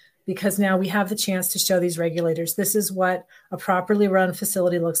off. Because now we have the chance to show these regulators, this is what a properly run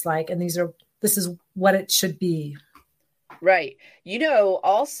facility looks like. And this is what it should be. Right.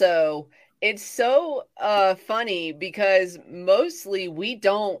 Also, it's so funny because mostly we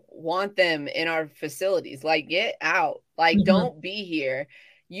don't want them in our facilities. Like, get out. Like, Mm-hmm. don't be here.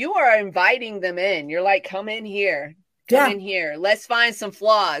 You are inviting them in. You're like, come in here. Come Yeah. in here. Let's find some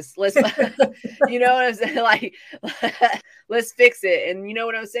flaws. Let's, you know what I'm saying? Like, let's fix it. And you know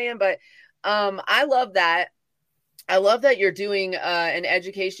what I'm saying? But I love that. I love that you're doing an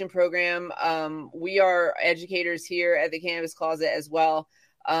education program. We are educators here at the Cannabis Closet as well,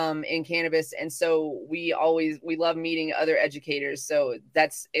 in cannabis. And so we love meeting other educators. So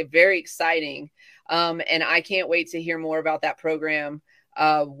that's very exciting. And I can't wait to hear more about that program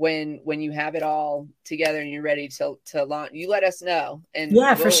when you have it all together and you're ready to launch. You let us know, and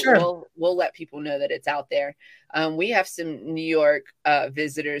Yeah, for sure. we'll let people know that it's out there. We have some New York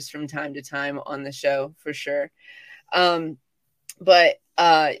visitors from time to time on the show for sure. But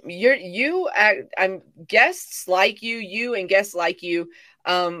I'm guests like you and guests like you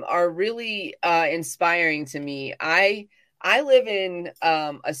are really inspiring to me. I live in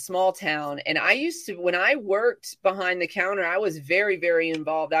a small town, and I used to, when I worked behind the counter, I was very, very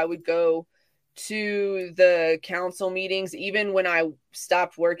involved. I would go to the council meetings, even when I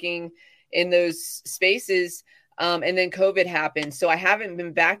stopped working in those spaces. And then COVID happened. So I haven't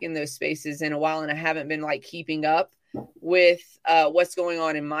been back in those spaces in a while, and I haven't been like keeping up with what's going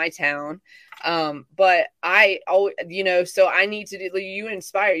on in my town. But so I need to do, you're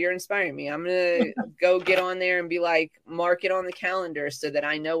inspiring me. I'm going to go get on there and be like, mark it on the calendar so that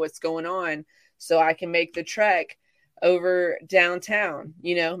I know what's going on so I can make the trek over downtown.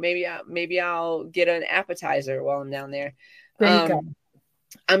 Maybe I'll get an appetizer while I'm down there. There you go.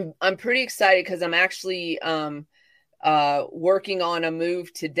 I'm pretty excited because I'm actually working on a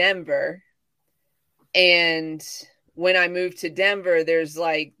move to Denver. And when I moved to Denver, there's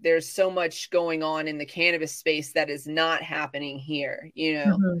so much going on in the cannabis space that is not happening here,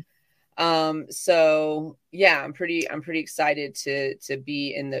 Mm-hmm. So yeah, I'm pretty excited to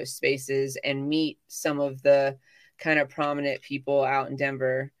be in those spaces and meet some of the kind of prominent people out in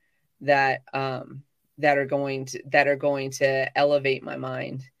Denver that are going to elevate my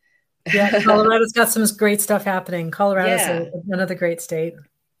mind. Yeah, Colorado's got some great stuff happening. Colorado's another great state.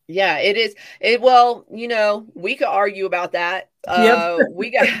 Yeah, it is. We could argue about that. Yep. We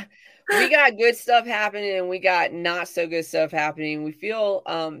got good stuff happening and we got not so good stuff happening. We feel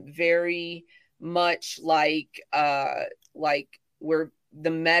very much like we're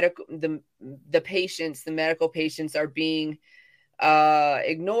the medical patients are being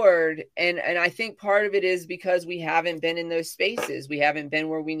ignored, and I think part of it is because we haven't been in those spaces. We haven't been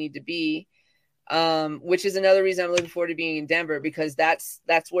where we need to be. Which is another reason I'm looking forward to being in Denver, because that's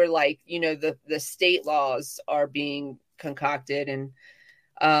where the state laws are being concocted. And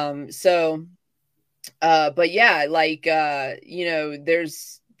but yeah,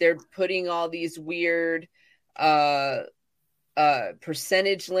 they're putting all these weird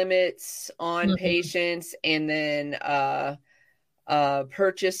percentage limits on mm-hmm. patients, and then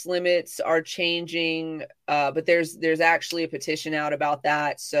purchase limits are changing, but there's actually a petition out about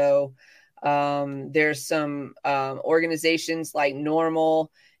that. So There's some organizations like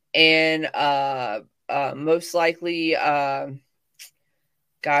Normal and most likely,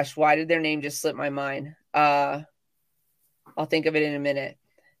 gosh, why did their name just slip my mind? I'll think of it in a minute.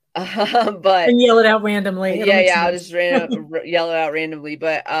 But and yell it out randomly. Yeah, I'll just yell it out randomly.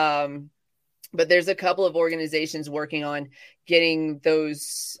 But there's a couple of organizations working on getting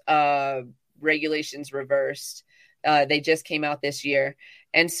those regulations reversed. They just came out this year.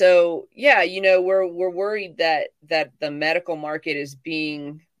 And so, yeah, we're worried that the medical market is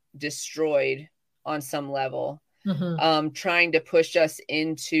being destroyed on some level, trying to push us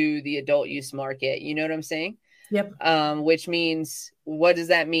into the adult use market. You know what I'm saying? Yep. Which means, what does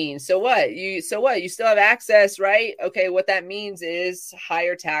that mean? So what? You still have access, right? Okay. What that means is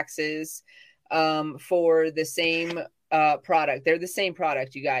higher taxes for the same product. They're the same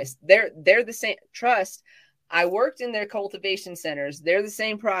product, you guys. They're the same. Trust. I worked in their cultivation centers. They're the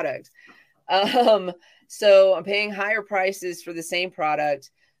same product. So I'm paying higher prices for the same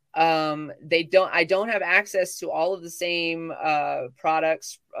product. I don't have access to all of the same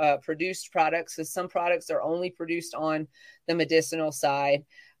products, produced products, because some products are only produced on the medicinal side.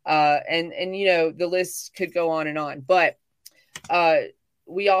 And the list could go on. But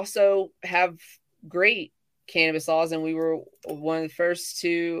we also have great cannabis laws, and we were one of the first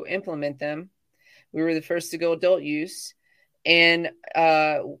to implement them. We were the first to go adult use, and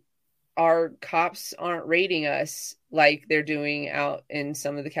our cops aren't raiding us like they're doing out in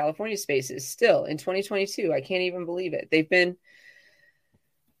some of the California spaces still in 2022. I can't even believe it. They've been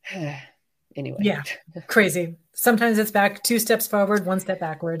anyway. Yeah, crazy. Sometimes it's back 2 steps forward, 1 step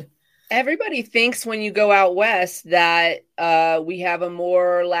backward. Everybody thinks when you go out west that we have a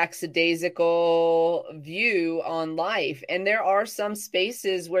more lackadaisical view on life. And there are some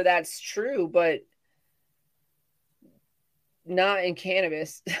spaces where that's true, but not in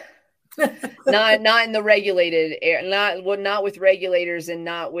cannabis. not in the regulated area, not with regulators, and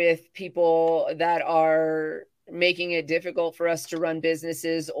not with people that are making it difficult for us to run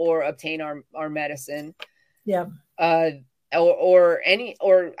businesses or obtain our medicine. Yeah. Any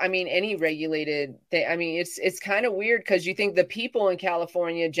regulated thing. I mean, it's kind of weird because you think the people in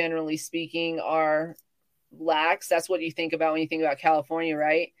California, generally speaking, are lax. That's what you think about when you think about California,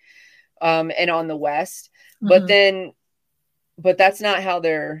 right? And on the West, but that's not how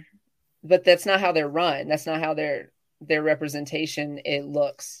they're run. That's not how their representation it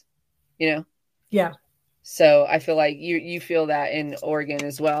looks, Yeah. So I feel like you feel that in Oregon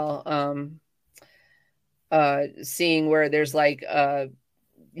as well. Seeing where there's like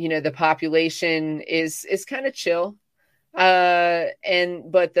the population is kind of chill, but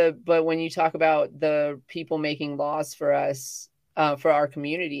when you talk about the people making laws for us, for our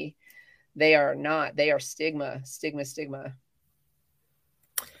community, they are not. They are stigma.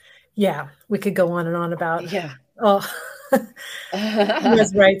 Yeah, we could go on and on about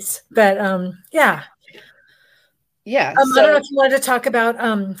those rights, but yeah. I don't know if you wanted to talk about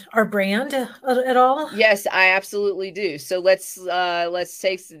our brand at all. Yes, I absolutely do. So let's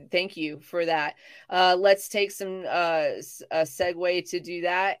take. Thank you for that. Let's take some a segue to do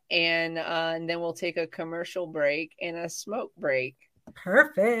that, and then we'll take a commercial break and a smoke break.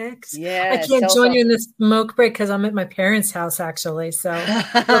 Perfect. Yeah, I can't join you in this smoke break because I'm at my parents' house, actually. So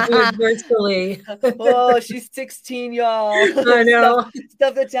virtually. Oh, she's 16, y'all. I know.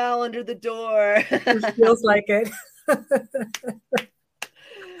 Stuff the towel under the door. It feels like it.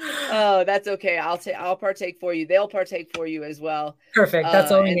 Oh, that's okay. I'll partake for you. They'll partake for you as well. Perfect.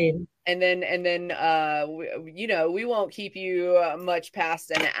 That's all we need. And then we won't keep you much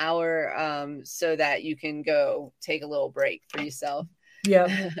past an hour, so that you can go take a little break for yourself.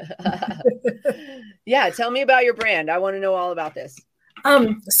 Yeah. Yeah. Tell me about your brand. I want to know all about this.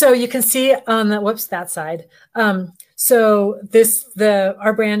 So you can see on that side. So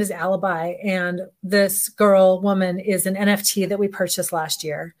our brand is Alibi, and this woman is an NFT that we purchased last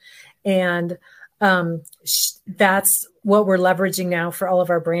year. And, that's what we're leveraging now for all of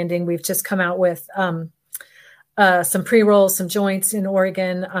our branding. We've just come out with, some pre-rolls, some joints in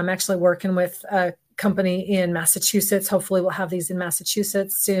Oregon. I'm actually working with a company in Massachusetts. Hopefully we'll have these in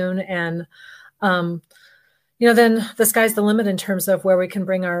Massachusetts soon. And, then the sky's the limit in terms of where we can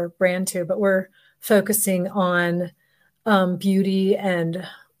bring our brand to, but we're focusing on beauty and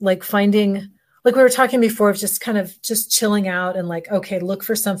like finding, like we were talking before, of just kind of just chilling out and like, okay, look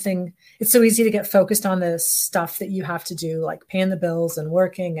for something. It's so easy to get focused on the stuff that you have to do, like paying the bills and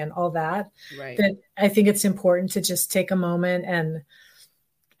working and all that. Right. But I think it's important to just take a moment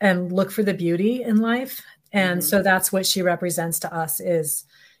and look for the beauty in life. And so that's what she represents to us is,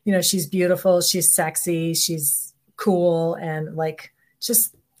 she's beautiful, she's sexy, she's cool, and like,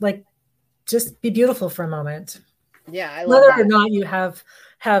 just like just be beautiful for a moment. Yeah, I love Whether or that. not you have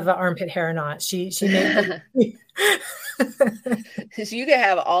armpit hair or not. She made So you can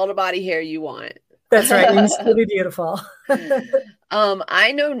have all the body hair you want. That's right. You still be beautiful.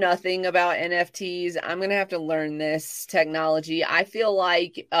 I know nothing about NFTs. I'm gonna have to learn this technology. I feel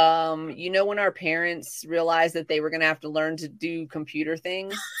like, when our parents realized that they were gonna have to learn to do computer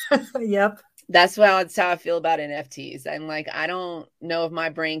things. Yep. That's how I feel about NFTs. I'm like, I don't know if my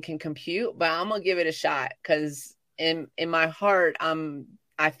brain can compute, but I'm gonna give it a shot because in my heart,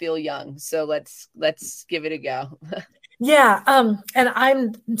 I feel young. So let's give it a go. Yeah. And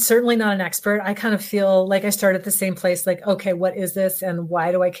I'm certainly not an expert. I kind of feel like I start at the same place, like, okay, what is this and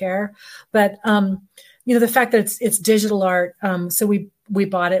why do I care? But the fact that it's digital art. So we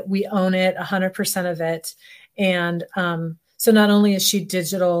bought it, we own it, 100% of it. And so not only is she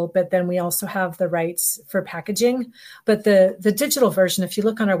digital, but then we also have the rights for packaging. But the digital version, if you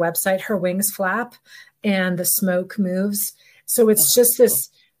look on our website, her wings flap and the smoke moves. So it's just this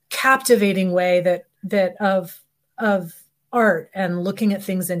captivating way that of art and looking at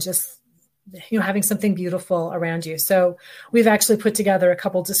things and just having something beautiful around you. So we've actually put together a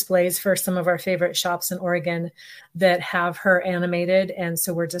couple displays for some of our favorite shops in Oregon that have her animated, and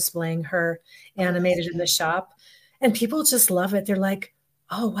so we're displaying her animated in the shop, and people just love it. They're like,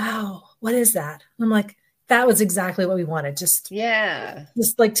 oh wow, what is that? And I'm like, that was exactly what we wanted. Just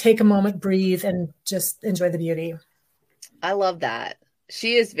like take a moment, breathe, and just enjoy the beauty. I love that.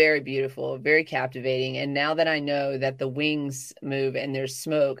 She is very beautiful, very captivating. And now that I know that the wings move and there's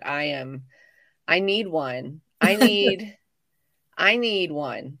smoke, I need one. I need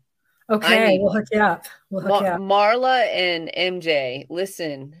one. Okay, we'll hook you up. Marla and MJ,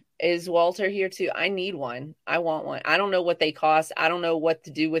 listen, is Walter here too? I need one. I want one. I don't know what they cost. I don't know what to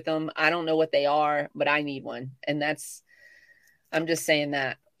do with them. I don't know what they are, but I need one. And I'm just saying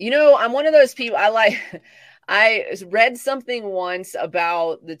that. I'm one of those people. I read something once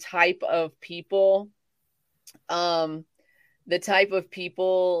about the type of people that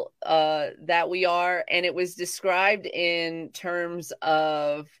we are, and it was described in terms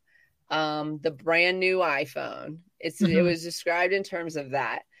of the brand new iPhone. It was described in terms of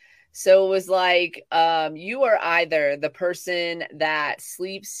that. So it was like, you are either the person that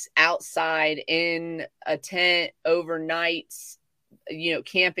sleeps outside in a tent overnight,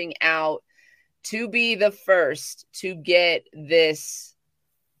 camping out, to be the first to get this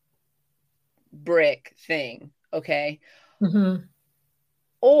brick thing, okay? Mm-hmm.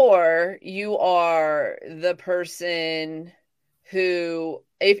 Or you are the person who,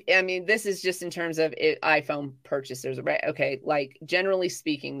 this is just in terms of iPhone purchasers, right? Okay, like generally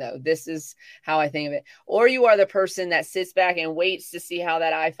speaking, though, this is how I think of it. Or you are the person that sits back and waits to see how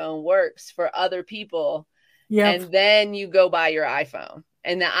that iPhone works for other people, and then you go buy your iPhone.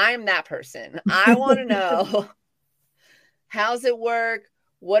 And I'm that person. I want to know, how's it work?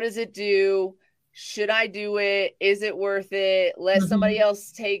 What does it do? Should I do it? Is it worth it? Let somebody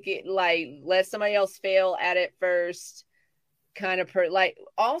else take it. Let somebody else fail at it first. Kind of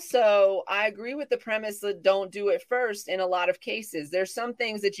also, I agree with the premise that don't do it first in a lot of cases. There's some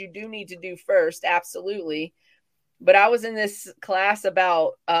things that you do need to do first. Absolutely. But I was in this class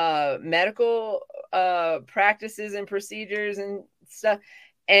about medical practices and procedures and stuff.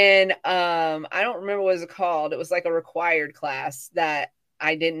 And I don't remember what it was called. It was like a required class that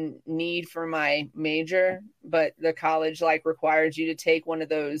I didn't need for my major, but the college required you to take one of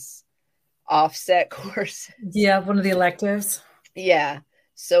those offset courses. Yeah, one of the electives. Yeah.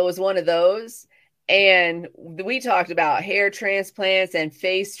 So it was one of those. And we talked about hair transplants and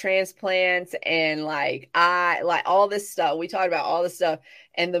face transplants and all this stuff. We talked about all this stuff.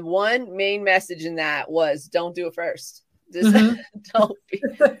 And the one main message in that was, don't do it first. Just don't be.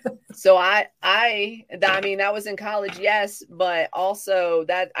 So that was in college, yes, but also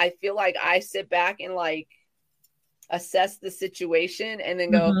that I feel like I sit back and assess the situation and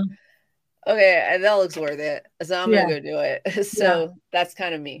then go, okay, that looks worth it. So I'm going to go do it. So that's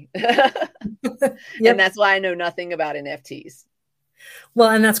kind of me. And that's why I know nothing about NFTs.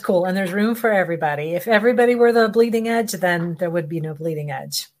 Well, and that's cool. And there's room for everybody. If everybody were the bleeding edge, then there would be no bleeding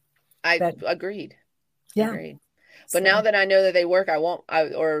edge. Agreed. Yeah. Agreed. But now that I know that they work,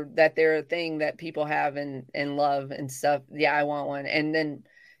 or that they're a thing that people have and love and stuff. Yeah, I want one. And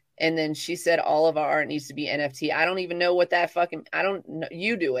then she said all of our art needs to be NFT. I don't even know what that I don't know.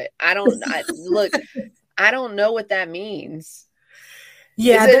 You do it. I don't know what that means.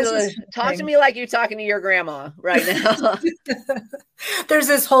 Yeah. Talk to me like you're talking to your grandma right now. There's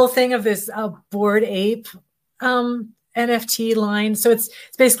this whole thing of this Bored Ape NFT line. So it's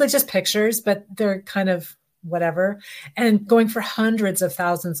basically just pictures, but they're kind of whatever, and going for hundreds of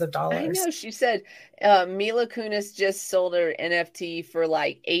thousands of dollars. I know. She said Mila Kunis just sold her NFT for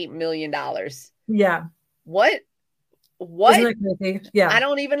like $8 million. Yeah. What? Isn't that crazy? Yeah. I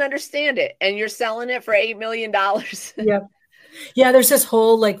don't even understand it. And you're selling it for $8 million. Yeah. Yeah. There's this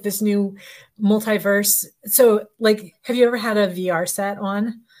whole, like, this new multiverse. So, like, have you ever had a VR set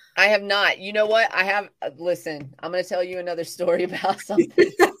on? I have not. You know what? I have. Listen, I'm going to tell you another story about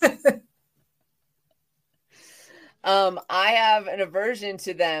something. I have an aversion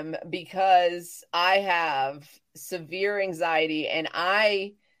to them because I have severe anxiety, and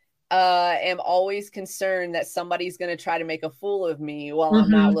I am always concerned that somebody's going to try to make a fool of me while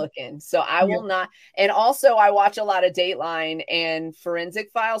I'm not looking. So I will not. And also, I watch a lot of Dateline and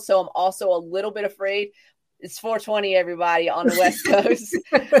Forensic Files, so I'm also a little bit afraid. It's 420, everybody, on the West Coast.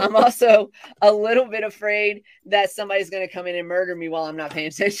 I'm also a little bit afraid that somebody's going to come in and murder me while I'm not paying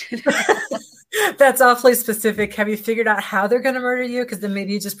attention. That's awfully specific. Have you figured out how they're going to murder you? Because then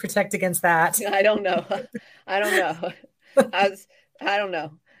maybe you just protect against that. I don't know. I don't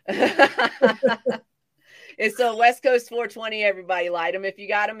know. It's a West Coast 420, everybody. Light them if you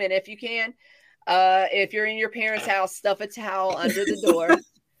got them. And if you can, if you're in your parents' house, stuff a towel under the door.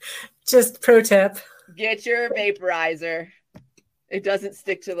 Just pro tip. Get your vaporizer. It doesn't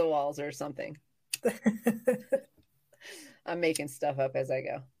stick to the walls or something. I'm making stuff up as I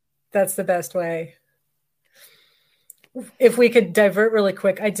go. That's the best way. If we could divert really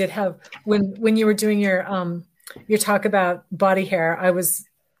quick, I did have when you were doing your talk about body hair, I was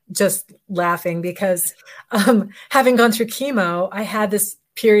just laughing because having gone through chemo, I had this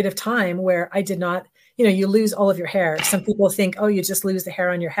period of time where I did not, you lose all of your hair. Some people think, oh, you just lose the hair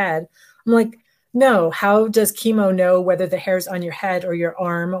on your head. I'm like, no, how does chemo know whether the hair's on your head or your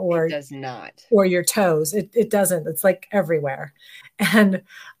arm or it does not, or your toes? It doesn't. It's like everywhere. And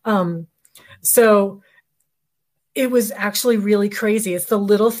so it was actually really crazy. It's the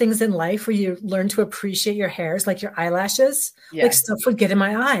little things in life where you learn to appreciate your hairs, like your eyelashes, like stuff would get in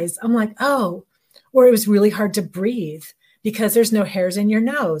my eyes. I'm like, oh, or it was really hard to breathe because there's no hairs in your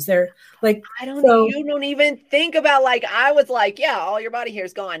nose. They're like, you don't even think about, like, I was like, yeah, all your body hair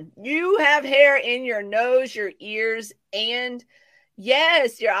is gone. You have hair in your nose, your ears, and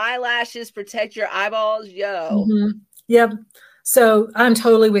yes, your eyelashes protect your eyeballs. Yo. Yep. So I'm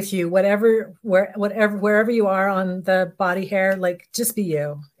totally with you. Wherever you are on the body hair, like, just be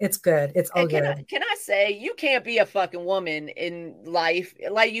you. It's good. It's all good. Can I say, you can't be a fucking woman in life.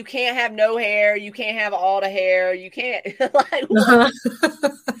 Like, you can't have no hair. You can't have all the hair. You can't like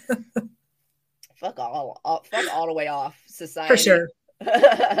fuck all the way off society. For sure.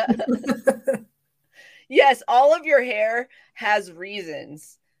 Yes, all of your hair has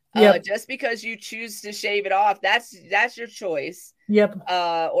reasons. Yep. Just because you choose to shave it off, that's your choice. Yep.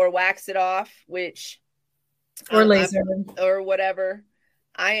 Or wax it off, or laser or whatever.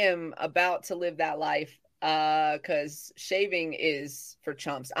 I am about to live that life because shaving is for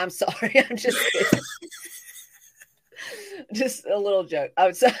chumps. I'm sorry. I'm just kidding. Just a little joke.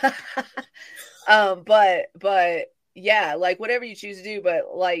 But yeah, like, whatever you choose to do,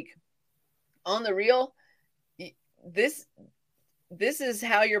 but like, on the real, this is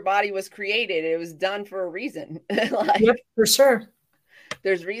how your body was created. It was done for a reason. Like, yep, for sure.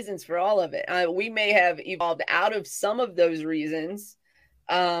 There's reasons for all of it. We may have evolved out of some of those reasons,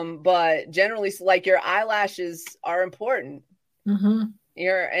 but generally, like, your eyelashes are important.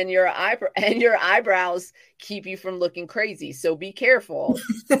 Your eyebrows keep you from looking crazy. So be careful,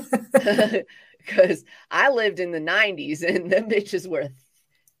 because I lived in the 90s and them bitches were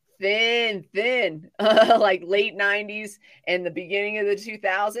thin, like late 90s and the beginning of the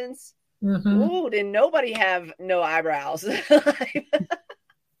 2000s. Ooh, didn't nobody have no eyebrows.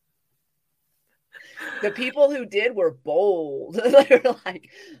 The people who did were bold. They were like,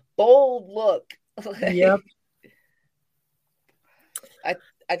 bold look. Yep.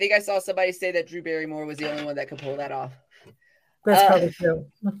 I think I saw somebody say that Drew Barrymore was the only one that could pull that off. That's probably true.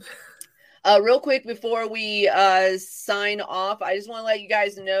 Real quick before we sign off, I just want to let you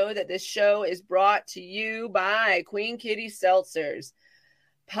guys know that this show is brought to you by Queen Kitty Seltzers.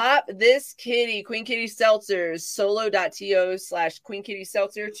 Pop this kitty, Queen Kitty Seltzers, solo.to/Queen Kitty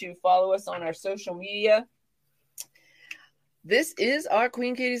Seltzer to follow us on our social media. This is our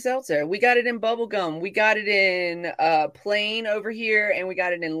Queen Kitty Seltzer. We got it in bubblegum. We got it in plain over here, and we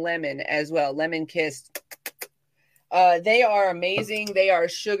got it in lemon as well. Lemon Kiss. They are amazing. They are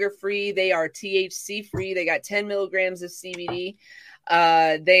sugar-free. They are THC-free. They got 10 milligrams of CBD.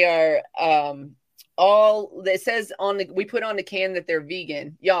 They are all, it says on the, we put on the can that they're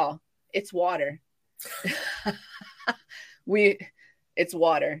vegan. Y'all, it's water. It's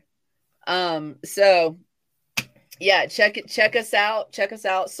water. So Yeah, check us out. Check us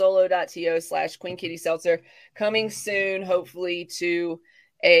out, solo.to/Queen Kitty Seltzer. Coming soon, hopefully, to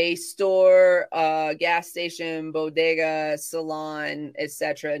a store, gas station, bodega, salon,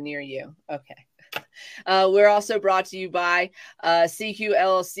 etc. near you. Okay. We're also brought to you by CQ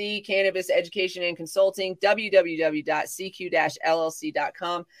LLC, Cannabis Education and Consulting,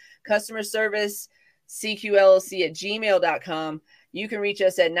 www.cq-llc.com. Customer service, cqllc@gmail.com. You can reach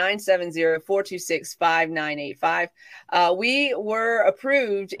us at 970-426-5985. We were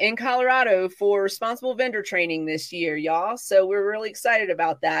approved in Colorado for responsible vendor training this year, y'all. So we're really excited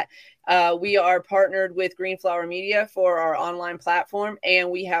about that. We are partnered with Greenflower Media for our online platform,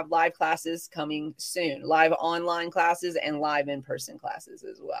 and we have live classes coming soon, live online classes and live in-person classes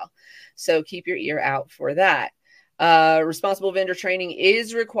as well. So keep your ear out for that. Responsible vendor training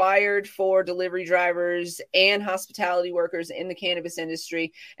is required for delivery drivers and hospitality workers in the cannabis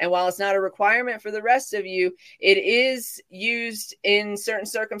industry. And while it's not a requirement for the rest of you, it is used in certain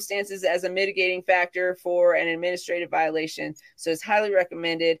circumstances as a mitigating factor for an administrative violation. So it's highly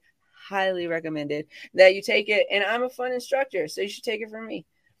recommended that you take it. And I'm a fun instructor, so you should take it from me.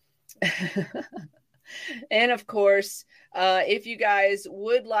 And of course, if you guys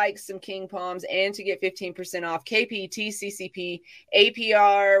would like some King Palms and to get 15% off, KPTCCP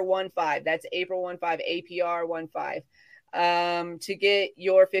APR 15. That's April 15, APR 15. To get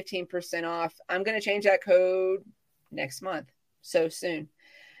your 15% off, I'm going to change that code next month. So soon.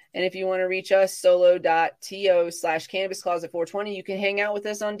 And if you want to reach us, solo.to/Cannabis Closet 420, you can hang out with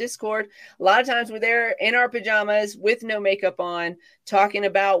us on Discord. A lot of times we're there in our pajamas with no makeup on, talking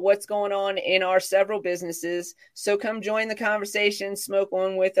about what's going on in our several businesses. So come join the conversation, smoke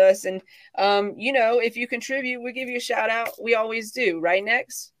one with us. And, if you contribute, we give you a shout out. We always do. Right,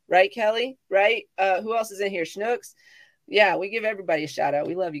 Next? Right, Kelly? Right? Who else is in here? Schnooks? Yeah, we give everybody a shout out.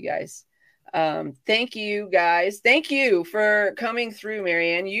 We love you guys. Thank you guys. Thank you for coming through,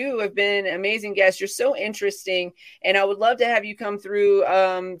 Marianne. You have been an amazing guest. You're so interesting. And I would love to have you come through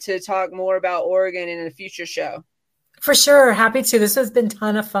to talk more about Oregon in a future show. For sure. Happy to. This has been a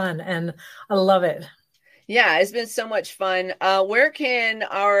ton of fun and I love it. Yeah, it's been so much fun. Where can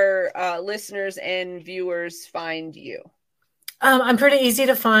our listeners and viewers find you? I'm pretty easy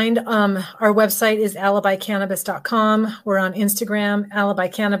to find. Our website is alibicannabis.com. We're on Instagram, Alibi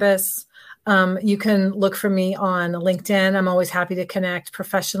Cannabis. You can look for me on LinkedIn. I'm always happy to connect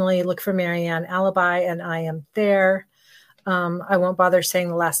professionally. Look for Marianne Alibi, and I am there. I won't bother saying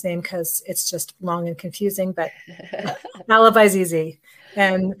the last name because it's just long and confusing, but Alibi's easy.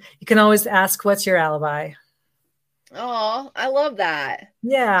 And you can always ask, what's your alibi? Oh, I love that.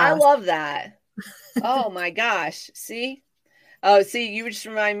 Yeah. I love that. Oh my gosh. See? Oh, see, you just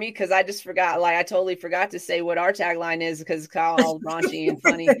remind me because I just forgot. Like, I totally forgot to say what our tagline is because it's all raunchy and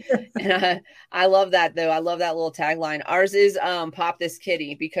funny. And I love that, though. I love that little tagline. Ours is pop this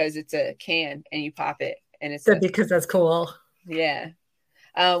kitty because it's a can and you pop it. And it's because that's cool. Yeah.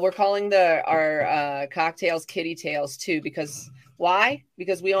 We're calling our cocktails kitty tails, too, because why?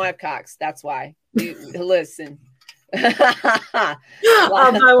 Because we don't have cocks. That's why. Listen. I'll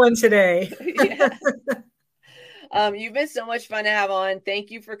buy one today. Yeah. You've been so much fun to have on.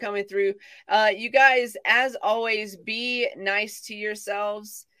 Thank you for coming through. You guys, as always, be nice to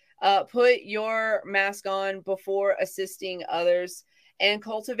yourselves. Put your mask on before assisting others and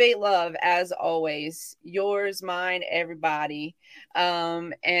cultivate love as always. Yours, mine, everybody.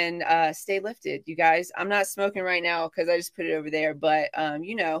 And stay lifted, you guys. I'm not smoking right now because I just put it over there, but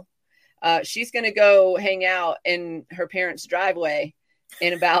she's going to go hang out in her parents' driveway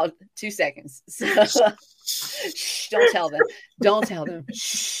in about 2 seconds. So shh, don't tell them. Don't tell them.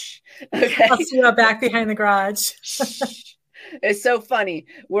 Shh. Okay. I'll see you back behind the garage. Shh. It's so funny.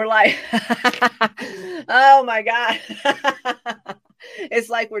 We're like, oh my God. It's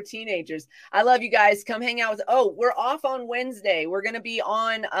like we're teenagers. I love you guys. Come hang out with. Oh, we're off on Wednesday. We're going to be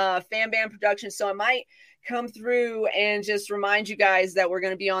on Fan Band Productions. So I might come through and just remind you guys that we're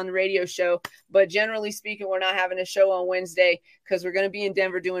going to be on the radio show. But generally speaking, we're not having a show on Wednesday because we're going to be in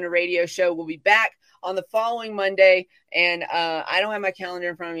Denver doing a radio show. We'll be back on the following Monday. And I don't have my calendar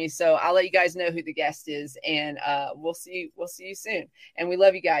in front of me, so I'll let you guys know who the guest is. And we'll see you soon. And we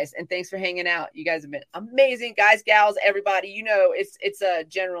love you guys. And thanks for hanging out. You guys have been amazing. Guys, gals, everybody. You know, it's a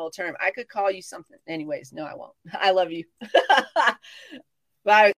general term. I could call you something. Anyways, no, I won't. I love you. Bye.